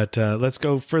 But let's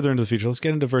go further into the future. Let's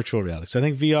get into virtual reality. So I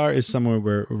think VR is somewhere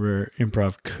where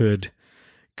improv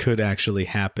could actually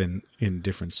happen in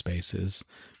different spaces,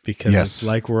 because it's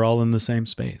like we're all in the same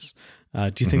space.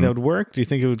 Do you think that would work? Do you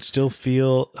think it would still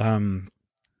feel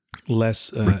less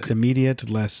immediate,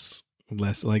 less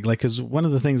because one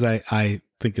of the things I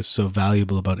think is so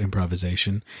valuable about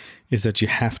improvisation is that you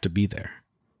have to be there,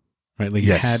 right?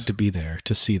 You had to be there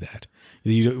to see that.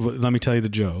 Let me tell you the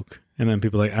joke. And then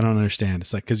people are like, I don't understand.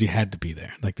 It's because you had to be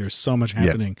there. There's so much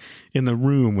happening in the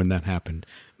room when that happened.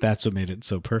 That's what made it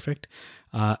so perfect.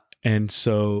 And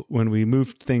so when we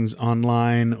moved things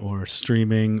online or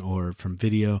streaming or from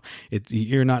video,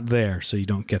 you're not there, so you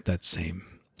don't get that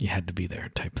same you had to be there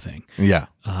type thing. Yeah.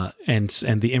 And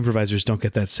the improvisers don't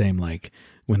get that same,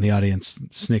 when the audience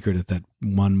snickered at that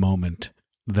one moment,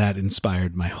 that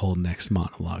inspired my whole next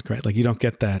monologue, right? Like you don't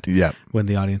get that Yeah. when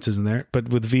the audience isn't there. But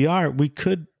with VR, we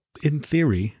could, in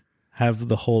theory, have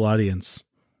the whole audience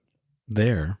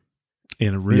there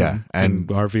in a room. Yeah, and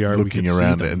in our VR, looking we could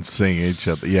around see them. and seeing each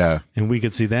other. Yeah. And we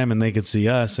could see them and they could see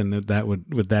us, and that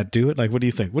would that do it? Like, what do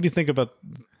you think? What do you think about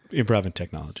improv and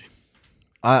technology?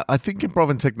 I think improv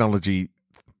and technology,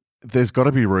 there's got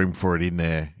to be room for it in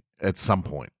there at some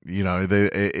point. You know,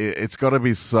 it's got to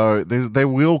be so. There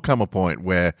will come a point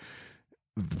where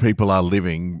people are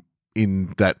living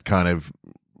in that kind of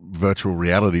virtual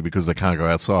reality because they can't go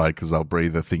outside because they'll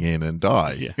breathe the thing in and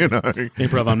die. Yeah. You know,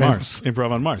 Improv on Mars. Improv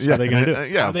on Mars. How are they going to do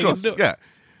it? Yeah, How are they gonna do it? Yeah.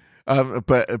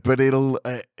 But it'll.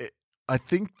 I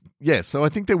think So I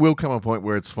think there will come a point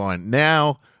where it's fine.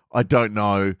 Now I don't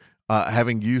know.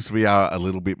 Having used VR a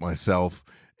little bit myself,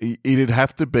 it'd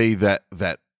have to be that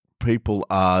people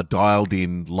are dialed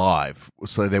in live,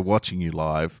 so they're watching you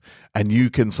live, and you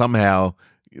can somehow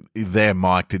they're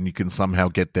mic'd, and you can somehow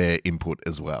get their input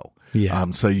as well.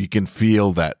 Yeah. So you can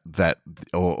feel that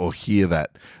or hear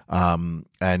that. I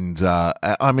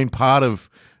mean, part of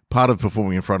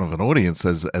performing in front of an audience,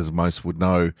 as most would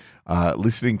know,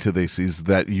 listening to this, is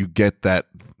that you get that.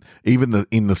 Even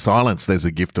in the silence, there's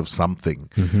a gift of something.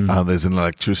 Mm-hmm. There's an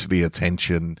electricity, a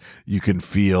tension. You can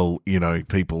feel,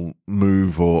 people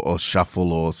move or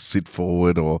shuffle or sit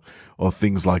forward or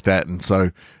things like that. And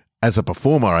so, as a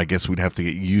performer, I guess we'd have to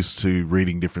get used to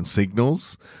reading different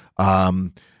signals.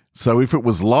 So if it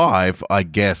was live, I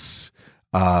guess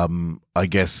we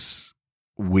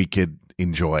could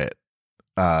enjoy it,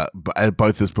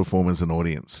 both as performers and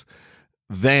audience.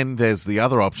 Then there's the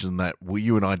other option that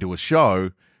you and I do a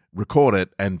show, record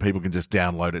it, and people can just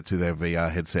download it to their VR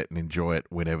headset and enjoy it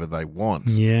whenever they want.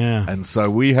 Yeah. And so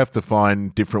we have to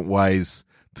find different ways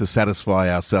to satisfy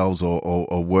ourselves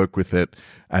or work with it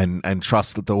and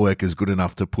trust that the work is good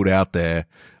enough to put out there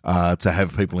to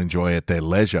have people enjoy at their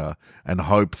leisure, and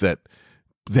hope that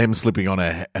them slipping on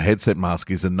a headset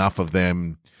mask is enough of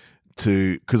them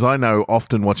to, because I know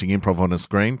often watching improv on a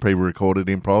screen, pre-recorded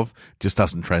improv, just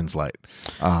doesn't translate.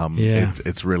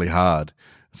 It's really hard.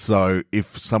 So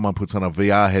if someone puts on a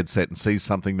VR headset and sees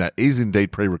something that is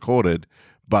indeed pre-recorded,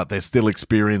 but they're still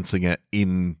experiencing it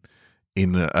in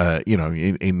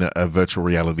a virtual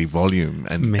reality volume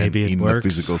and maybe and in works. the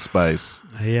physical space.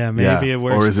 Yeah, maybe it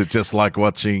works. Or is it just like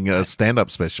watching a stand-up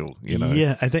special?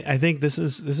 Yeah, I think this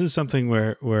is something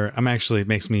where I'm actually, it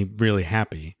makes me really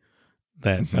happy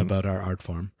that about our art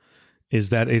form,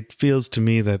 is that it feels to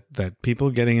me that people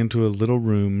getting into a little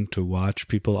room to watch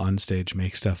people on stage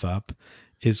make stuff up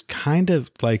is kind of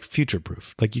like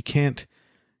future-proof. Like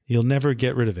you'll never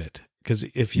get rid of it, because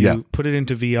if you put it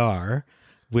into VR,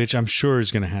 which I'm sure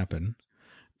is going to happen,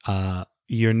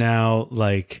 you're now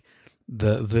like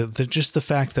the just the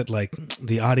fact that like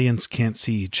the audience can't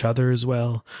see each other as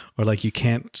well, or like you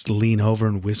can't lean over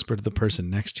and whisper to the person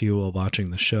next to you while watching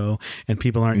the show, and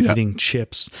people aren't eating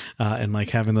chips and like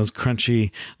having those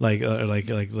crunchy like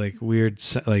weird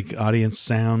like audience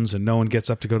sounds, and no one gets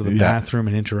up to go to the bathroom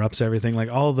and interrupts everything. Like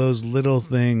all those little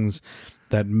things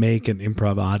that make an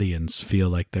improv audience feel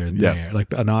like they're there,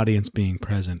 like an audience being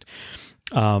present.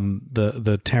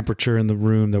 The temperature in the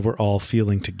room that we're all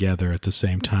feeling together at the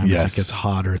same time as it gets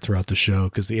hotter throughout the show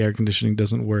because the air conditioning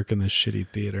doesn't work in this shitty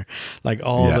theater. Like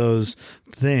all those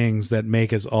things that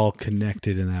make us all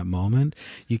connected in that moment.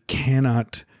 You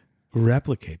cannot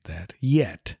replicate that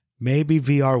yet. Maybe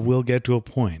VR will get to a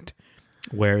point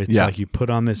where it's like you put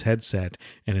on this headset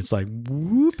and it's like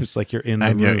whoop, it's like you're in the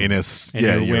room. You're in a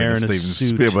wearing a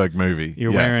Steven Spielberg movie.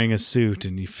 You're wearing a suit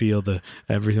and you feel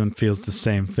everyone feels the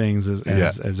same things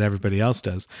as everybody else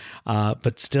does.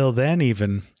 But still then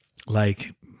even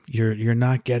like you're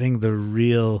not getting the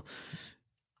real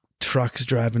trucks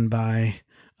driving by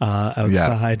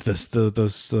outside,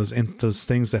 those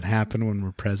things that happen when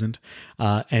we're present,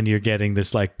 and you're getting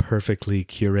this like perfectly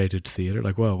curated theater.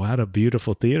 Like, whoa, what a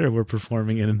beautiful theater we're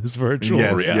performing in this virtual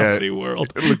reality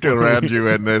world. Look around you,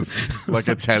 and there's like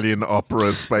Italian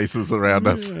opera spaces around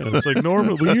us. It's like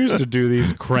normal. We used to do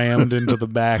these crammed into the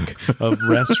back of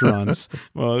restaurants,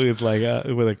 well, with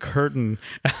a curtain,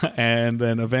 and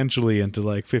then eventually into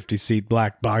like 50-seat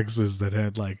black boxes that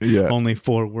had like only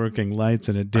 4 working lights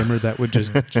and a dimmer that would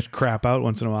just crap out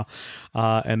once in a while,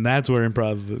 and that's where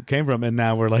improv came from. And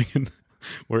now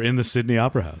we're in the Sydney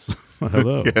Opera House.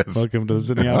 Hello, welcome to the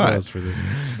Sydney Opera House for this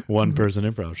one-person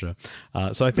improv show.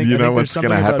 So I think there's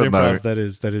something about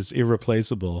improv that is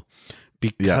irreplaceable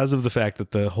because of the fact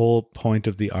that the whole point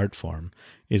of the art form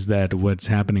is that what's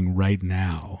happening right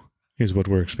now is what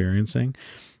we're experiencing.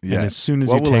 Yeah. And as soon as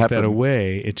you take that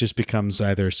away, it just becomes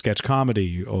either sketch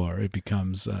comedy or it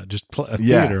becomes just a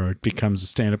theater, or it becomes a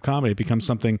stand-up comedy. It becomes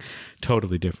something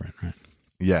totally different, right?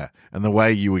 Yeah, and the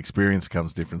way you experience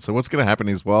becomes different. So what's going to happen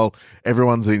is while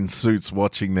everyone's in suits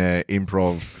watching their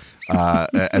improv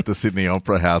at the Sydney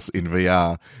Opera House in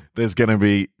VR, there's going to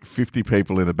be 50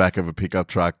 people in the back of a pickup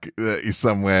truck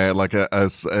somewhere, like a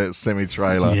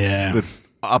semi-trailer that's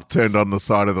upturned on the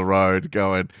side of the road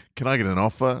going, can I get an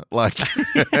offer? Like,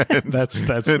 that's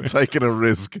taking a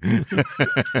risk.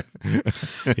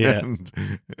 and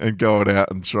going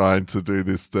out and trying to do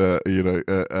this,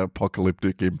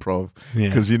 apocalyptic improv,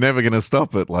 because you're never going to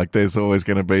stop it. Like, there's always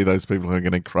going to be those people who are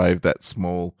going to crave that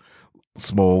small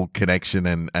connection,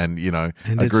 and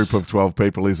a group of 12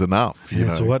 people is enough.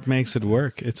 It's what makes it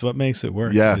work. It's what makes it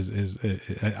work. Yeah.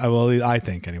 Well, I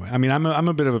think anyway. I mean, I'm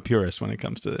a bit of a purist when it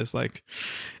comes to this. Like,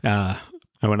 when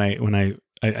I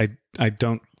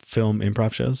don't film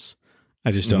improv shows.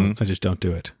 I just don't. I just don't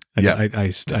do it.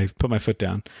 I put my foot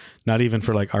down. Not even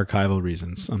for like archival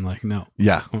reasons. I'm like, no.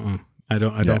 Yeah. I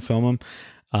don't film them.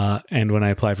 And when I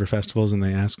apply for festivals and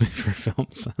they ask me for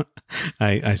films,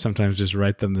 I sometimes just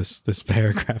write them this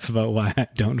paragraph about why I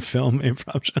don't film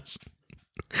improv shows,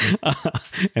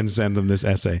 and send them this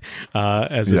essay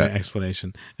as an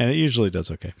explanation, and it usually does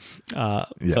okay.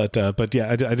 But yeah,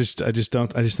 I just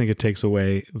don't. I just think it takes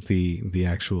away the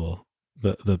actual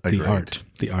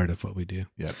the art of what we do.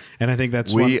 Yeah, and I think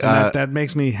that's that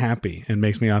makes me happy and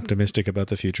makes me optimistic about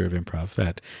the future of improv,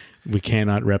 that we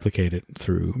cannot replicate it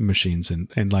through machines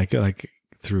and like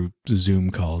through Zoom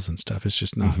calls and stuff. It's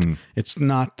just not. It's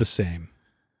not the same.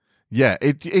 Yeah,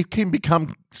 it can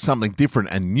become something different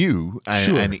and new,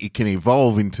 and it can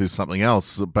evolve into something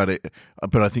else. But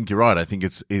I think you're right. I think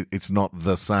it's not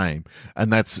the same,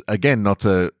 and that's again not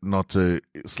to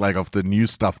slag off the new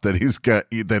stuff that is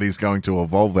going to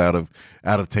evolve out of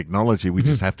technology. We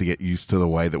just have to get used to the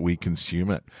way that we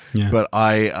consume it. Yeah. But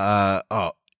I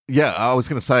was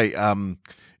going to say,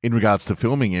 in regards to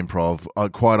filming improv,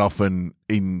 quite often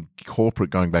in corporate,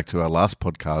 going back to our last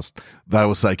podcast, they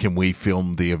will say, "Can we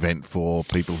film the event for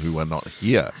people who are not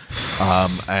here?"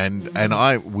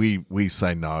 We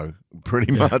say no,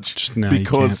 pretty much, no,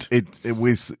 because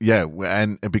because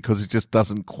it just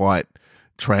doesn't quite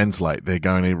translate. They're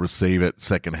going to receive it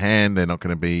secondhand. They're not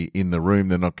going to be in the room.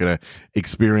 They're not going to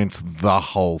experience the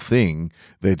whole thing.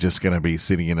 They're just going to be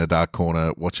sitting in a dark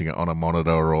corner watching it on a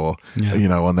monitor or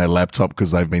on their laptop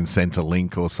because they've been sent a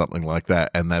link or something like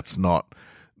that. And that's not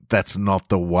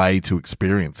the way to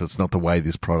experience. That's not the way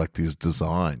this product is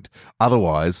designed.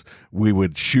 Otherwise, we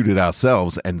would shoot it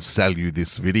ourselves and sell you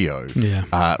this video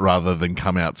rather than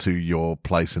come out to your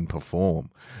place and perform.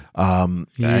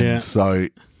 And so...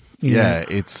 Yeah,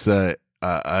 it's.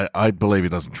 I believe it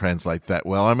doesn't translate that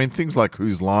well. I mean, things like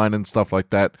Whose Line and stuff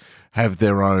like that have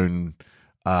their own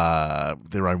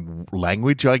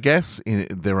language, I guess, in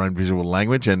their own visual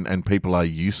language, and people are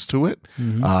used to it.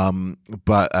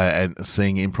 But and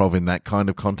seeing improv in that kind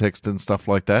of context and stuff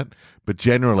like that. But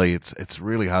generally, it's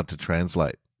really hard to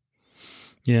translate.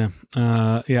 Yeah,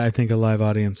 I think a live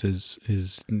audience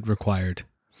is required.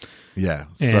 Yeah,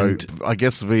 so I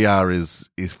guess VR is,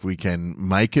 if we can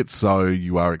make it so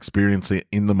you are experiencing it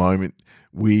in the moment,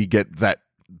 we get that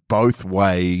both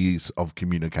ways of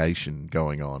communication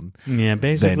going on. Yeah,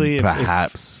 basically, then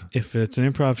perhaps if it's an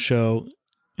improv show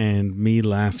and me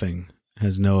laughing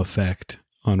has no effect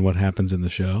on what happens in the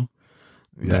show,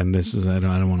 then this is I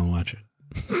don't want to watch it.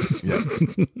 Yeah.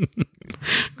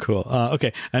 Cool.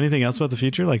 Okay. Anything else about the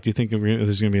future? Like, do you think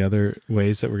there's going to be other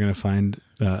ways that we're going to find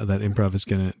that improv is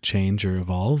going to change or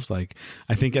evolve? Like,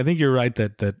 I think you're right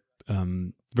that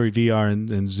very VR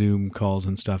and Zoom calls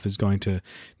and stuff is going to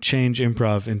change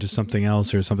improv into something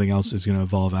else, or something else is going to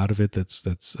evolve out of it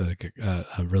that's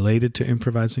related to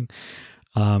improvising.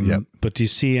 But do you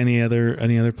see any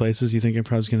other places you think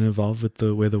improv is going to evolve with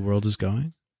the way the world is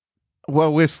going?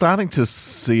 Well, we're starting to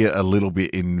see it a little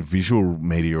bit in visual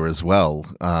media as well.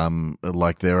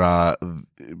 Like there are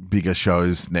bigger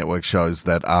shows, network shows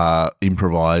that are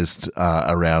improvised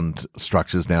around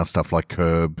structures now. Stuff like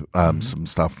Curb, some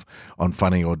stuff on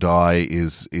Funny or Die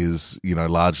is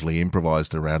largely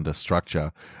improvised around a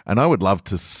structure. And I would love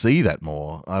to see that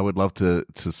more. I would love to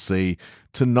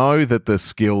know that the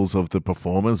skills of the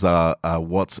performers are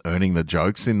what's earning the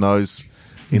jokes in those.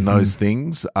 Those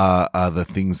things are the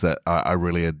things that I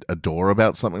really adore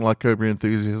about something like Curb Your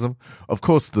Enthusiasm. Of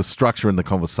course, the structure and the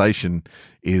conversation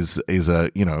is it's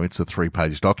a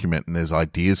 3-page document and there's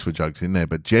ideas for jokes in there,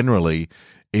 but generally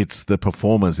it's the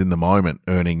performers in the moment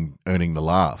earning the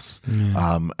laughs.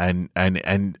 And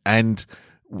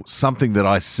something that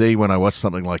I see when I watch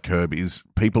something like Curb is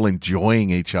people enjoying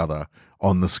each other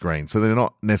on the screen. So they're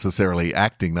not necessarily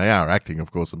acting. They are acting,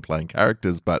 of course, and playing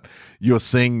characters, but you're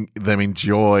seeing them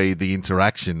enjoy the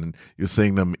interaction. You're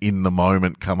seeing them in the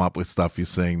moment come up with stuff. You're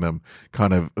seeing them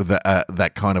kind of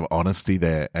that kind of honesty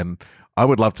there. And I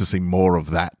would love to see more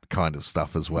of that kind of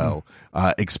stuff as well.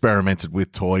 Experimented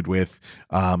with, toyed with,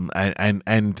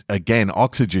 and again,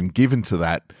 oxygen given to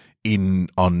that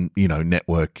on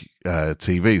network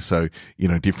TV. So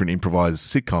different improvised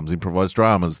sitcoms, improvised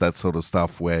dramas, that sort of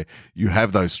stuff, where you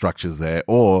have those structures there,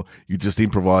 or you just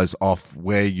improvise off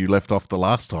where you left off the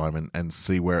last time and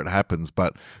see where it happens.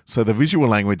 But so the visual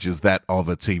language is that of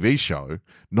a TV show,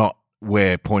 not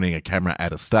where pointing a camera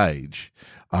at a stage.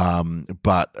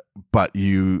 But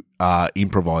you are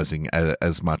improvising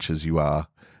as much as you are,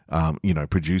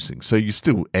 producing. So you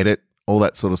still edit all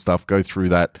that sort of stuff, go through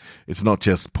that. It's not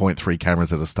just point 3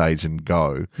 cameras at a stage and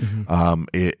go. Mm-hmm.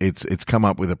 It's come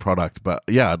up with a product. But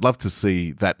yeah, I'd love to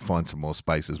see that find some more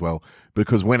space as well,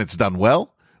 because when it's done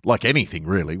well, like anything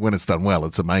really, when it's done well,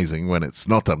 it's amazing. When it's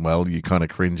not done well, you kind of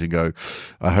cringe and go,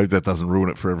 I hope that doesn't ruin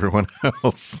it for everyone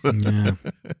else. Yeah.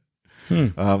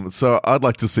 So I'd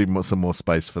like to see some more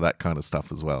space for that kind of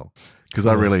stuff as well, because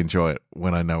I really enjoy it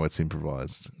when I know it's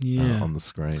improvised on the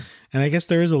screen. And I guess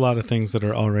there is a lot of things that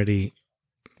are already,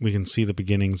 we can see the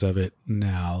beginnings of it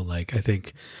now. Like, I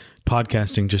think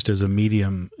podcasting just as a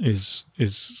medium is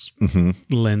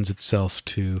lends itself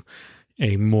to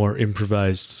a more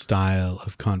improvised style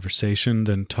of conversation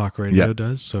than talk radio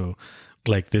does. So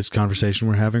like this conversation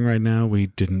we're having right now, we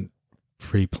didn't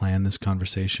pre-plan this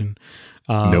conversation.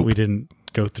 Nope. We didn't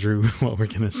go through what we're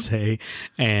going to say,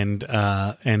 and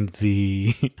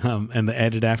the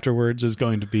edit afterwards is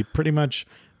going to be pretty much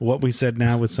what we said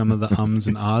now, with some of the ums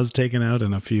and ahs taken out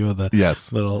and a few of the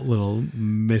little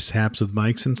mishaps with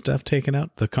mics and stuff taken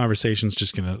out. The conversation's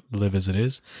just going to live as it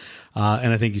is.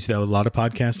 And I think you see that with a lot of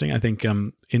podcasting. I think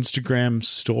Instagram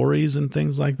stories and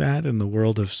things like that, in the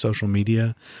world of social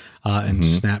media and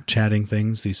Snapchatting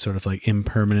things, these sort of like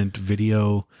impermanent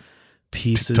video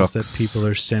pieces TikToks that people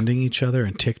are sending each other,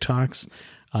 and TikToks.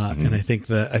 And I think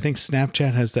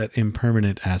Snapchat has that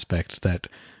impermanent aspect that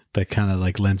kind of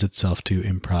like lends itself to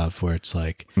improv, where it's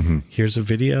like, here's a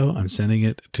video, I'm sending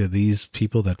it to these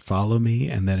people that follow me,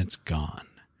 and then it's gone.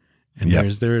 And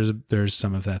there's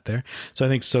some of that there. So I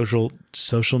think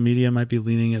social media might be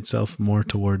leaning itself more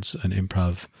towards an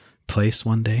improv place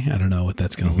one day. I don't know what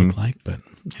that's going to look like, but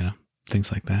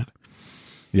things like that.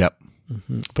 Yep.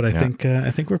 But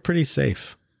I think we're pretty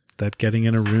safe that getting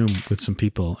in a room with some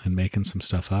people and making some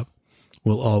stuff up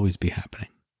will always be happening.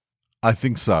 I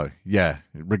think so. Yeah,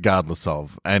 regardless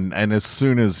of, and as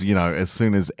soon as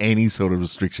any sort of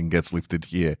restriction gets lifted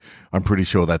here, I'm pretty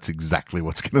sure that's exactly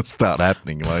what's going to start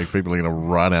happening. Like, people are going to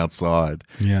run outside.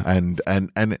 Yeah. And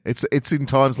it's in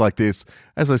times like this,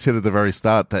 as I said at the very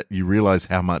start, that you realize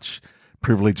how much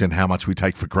privilege and how much we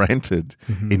take for granted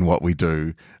in what we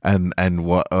do, and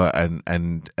what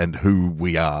and who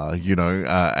we are,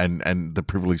 and the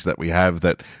privilege that we have,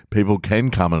 that people can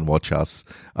come and watch us,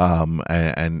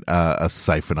 and are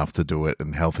safe enough to do it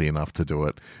and healthy enough to do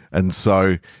it. And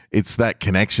so it's that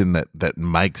connection that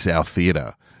makes our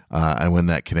theatre. And when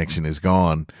that connection is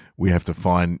gone, we have to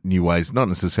find new ways, not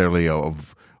necessarily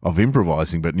of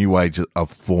improvising, but new ways of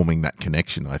forming that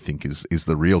connection, I think is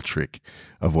the real trick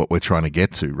of what we're trying to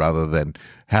get to, rather than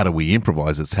how do we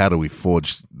improvise. It's how do we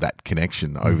forge that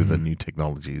connection over the new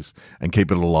technologies and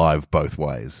keep it alive both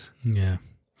ways. Yeah.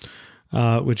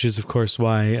 Which is of course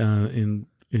why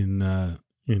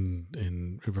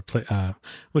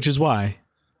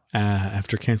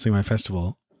after canceling my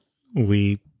festival,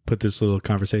 we put this little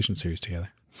conversation series together.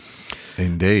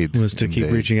 Indeed. Was to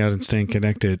keep reaching out and staying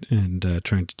connected and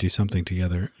trying to do something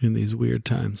together in these weird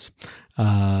times.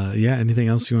 Anything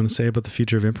else you want to say about the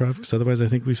future of improv? Because otherwise I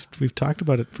think we've talked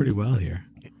about it pretty well here.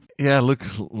 Yeah, look,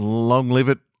 long live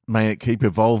it. May it keep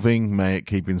evolving, may it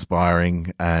keep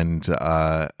inspiring, and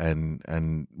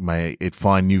may it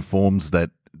find new forms that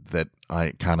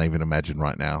I can't even imagine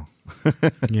right now.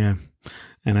 Yeah.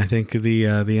 And I think the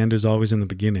end is always in the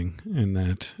beginning, and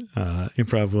that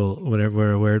improv will,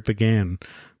 where it began,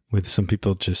 with some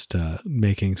people just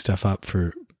making stuff up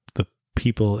for the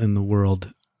people in the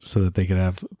world so that they could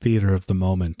have theater of the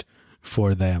moment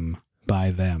for them, by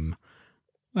them.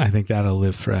 I think that'll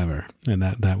live forever, and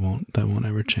that won't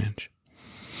ever change.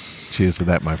 Cheers to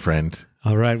that, my friend.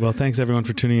 All right. Well, thanks everyone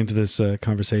for tuning into this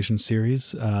conversation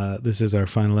series. This is our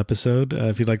final episode.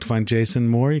 If you'd like to find Jason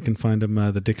more, you can find him.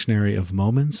 The Dictionary of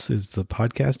Moments is the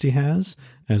podcast he has,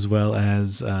 as well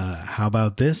as How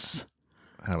About This?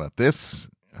 How About This?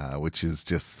 which is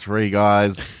just three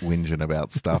guys whinging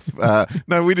about stuff.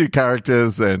 No, we do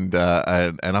characters and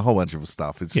a whole bunch of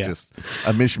stuff. It's just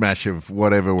a mishmash of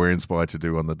whatever we're inspired to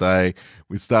do on the day.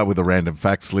 We start with a random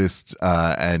facts list,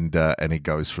 and it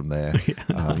goes from there.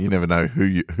 You never know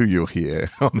who you'll hear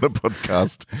on the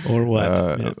podcast or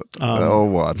what, or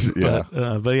what. Yeah,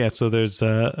 but yeah. So there's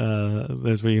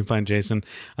where you can find Jason,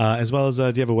 as well as do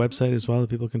you have a website as well that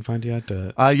people can find you at?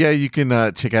 Yeah, you can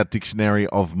check out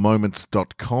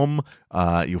dictionaryofmoments.com.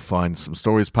 You'll find some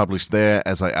stories published there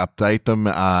as I update them,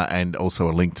 and also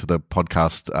a link to the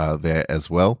podcast there as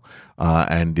well.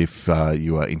 And if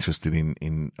you are interested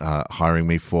in hiring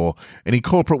me for any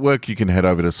corporate work, you can head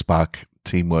over to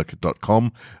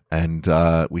sparkteamwork.com and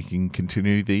we can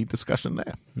continue the discussion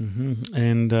there. Mm-hmm.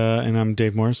 And I'm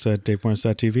Dave Morris at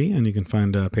davemorris.tv, and you can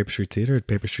find Paper Street Theater at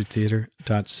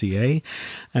paperstreettheater.ca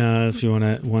if you want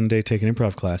to one day take an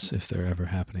improv class, if they're ever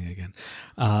happening again.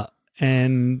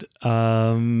 And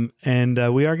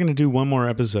we are going to do one more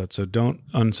episode, so don't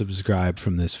unsubscribe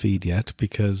from this feed yet,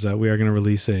 because we are going to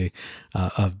release a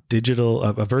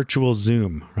virtual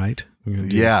Zoom, right?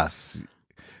 Yes.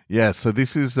 Yeah, so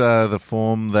this is the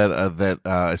form that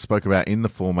I spoke about in the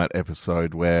format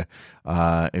episode, where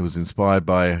it was inspired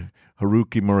by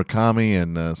Haruki Murakami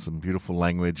and some beautiful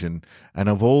language. And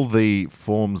of all the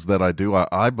forms that I do,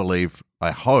 I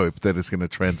hope that it's going to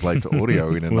translate to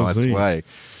audio in a nice way.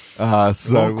 So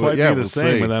it won't quite be the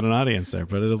same without an audience there,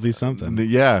 but it'll be something.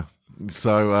 Yeah.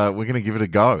 So we're going to give it a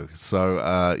go.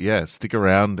 So stick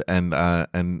around and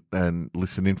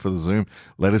listen in for the Zoom.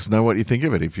 Let us know what you think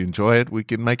of it. If you enjoy it, we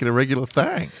can make it a regular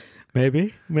thing.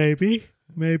 Maybe.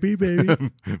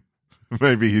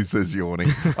 Maybe he says yawning.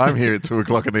 I'm here at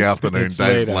 2:00 in the afternoon.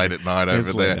 Dave's late at night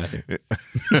over there.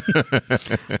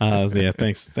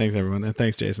 Thanks everyone, and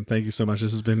thanks Jason. Thank you so much.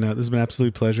 This has been an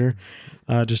absolute pleasure.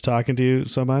 Just talking to you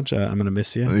so much. I'm going to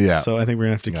miss you. Yeah. So I think we're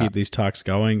going to have to keep these talks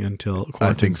going until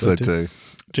quarantine. I think so too.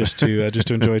 Just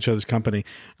to enjoy each other's company.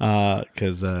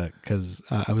 Because I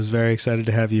was very excited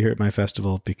to have you here at my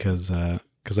festival because I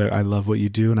love what you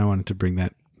do, and I wanted to bring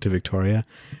that to Victoria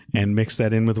and mix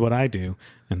that in with what I do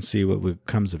and see what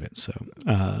comes of it. So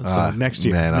next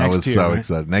year. Man, I was so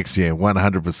excited. Next year,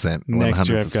 100%. Next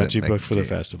year, I've got you booked for the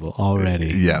festival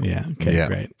already. Yeah. Yeah. Okay,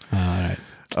 great.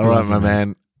 All right, my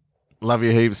man. Love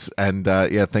you heaps. And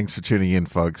thanks for tuning in,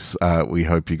 folks. We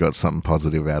hope you got something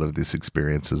positive out of this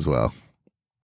experience as well.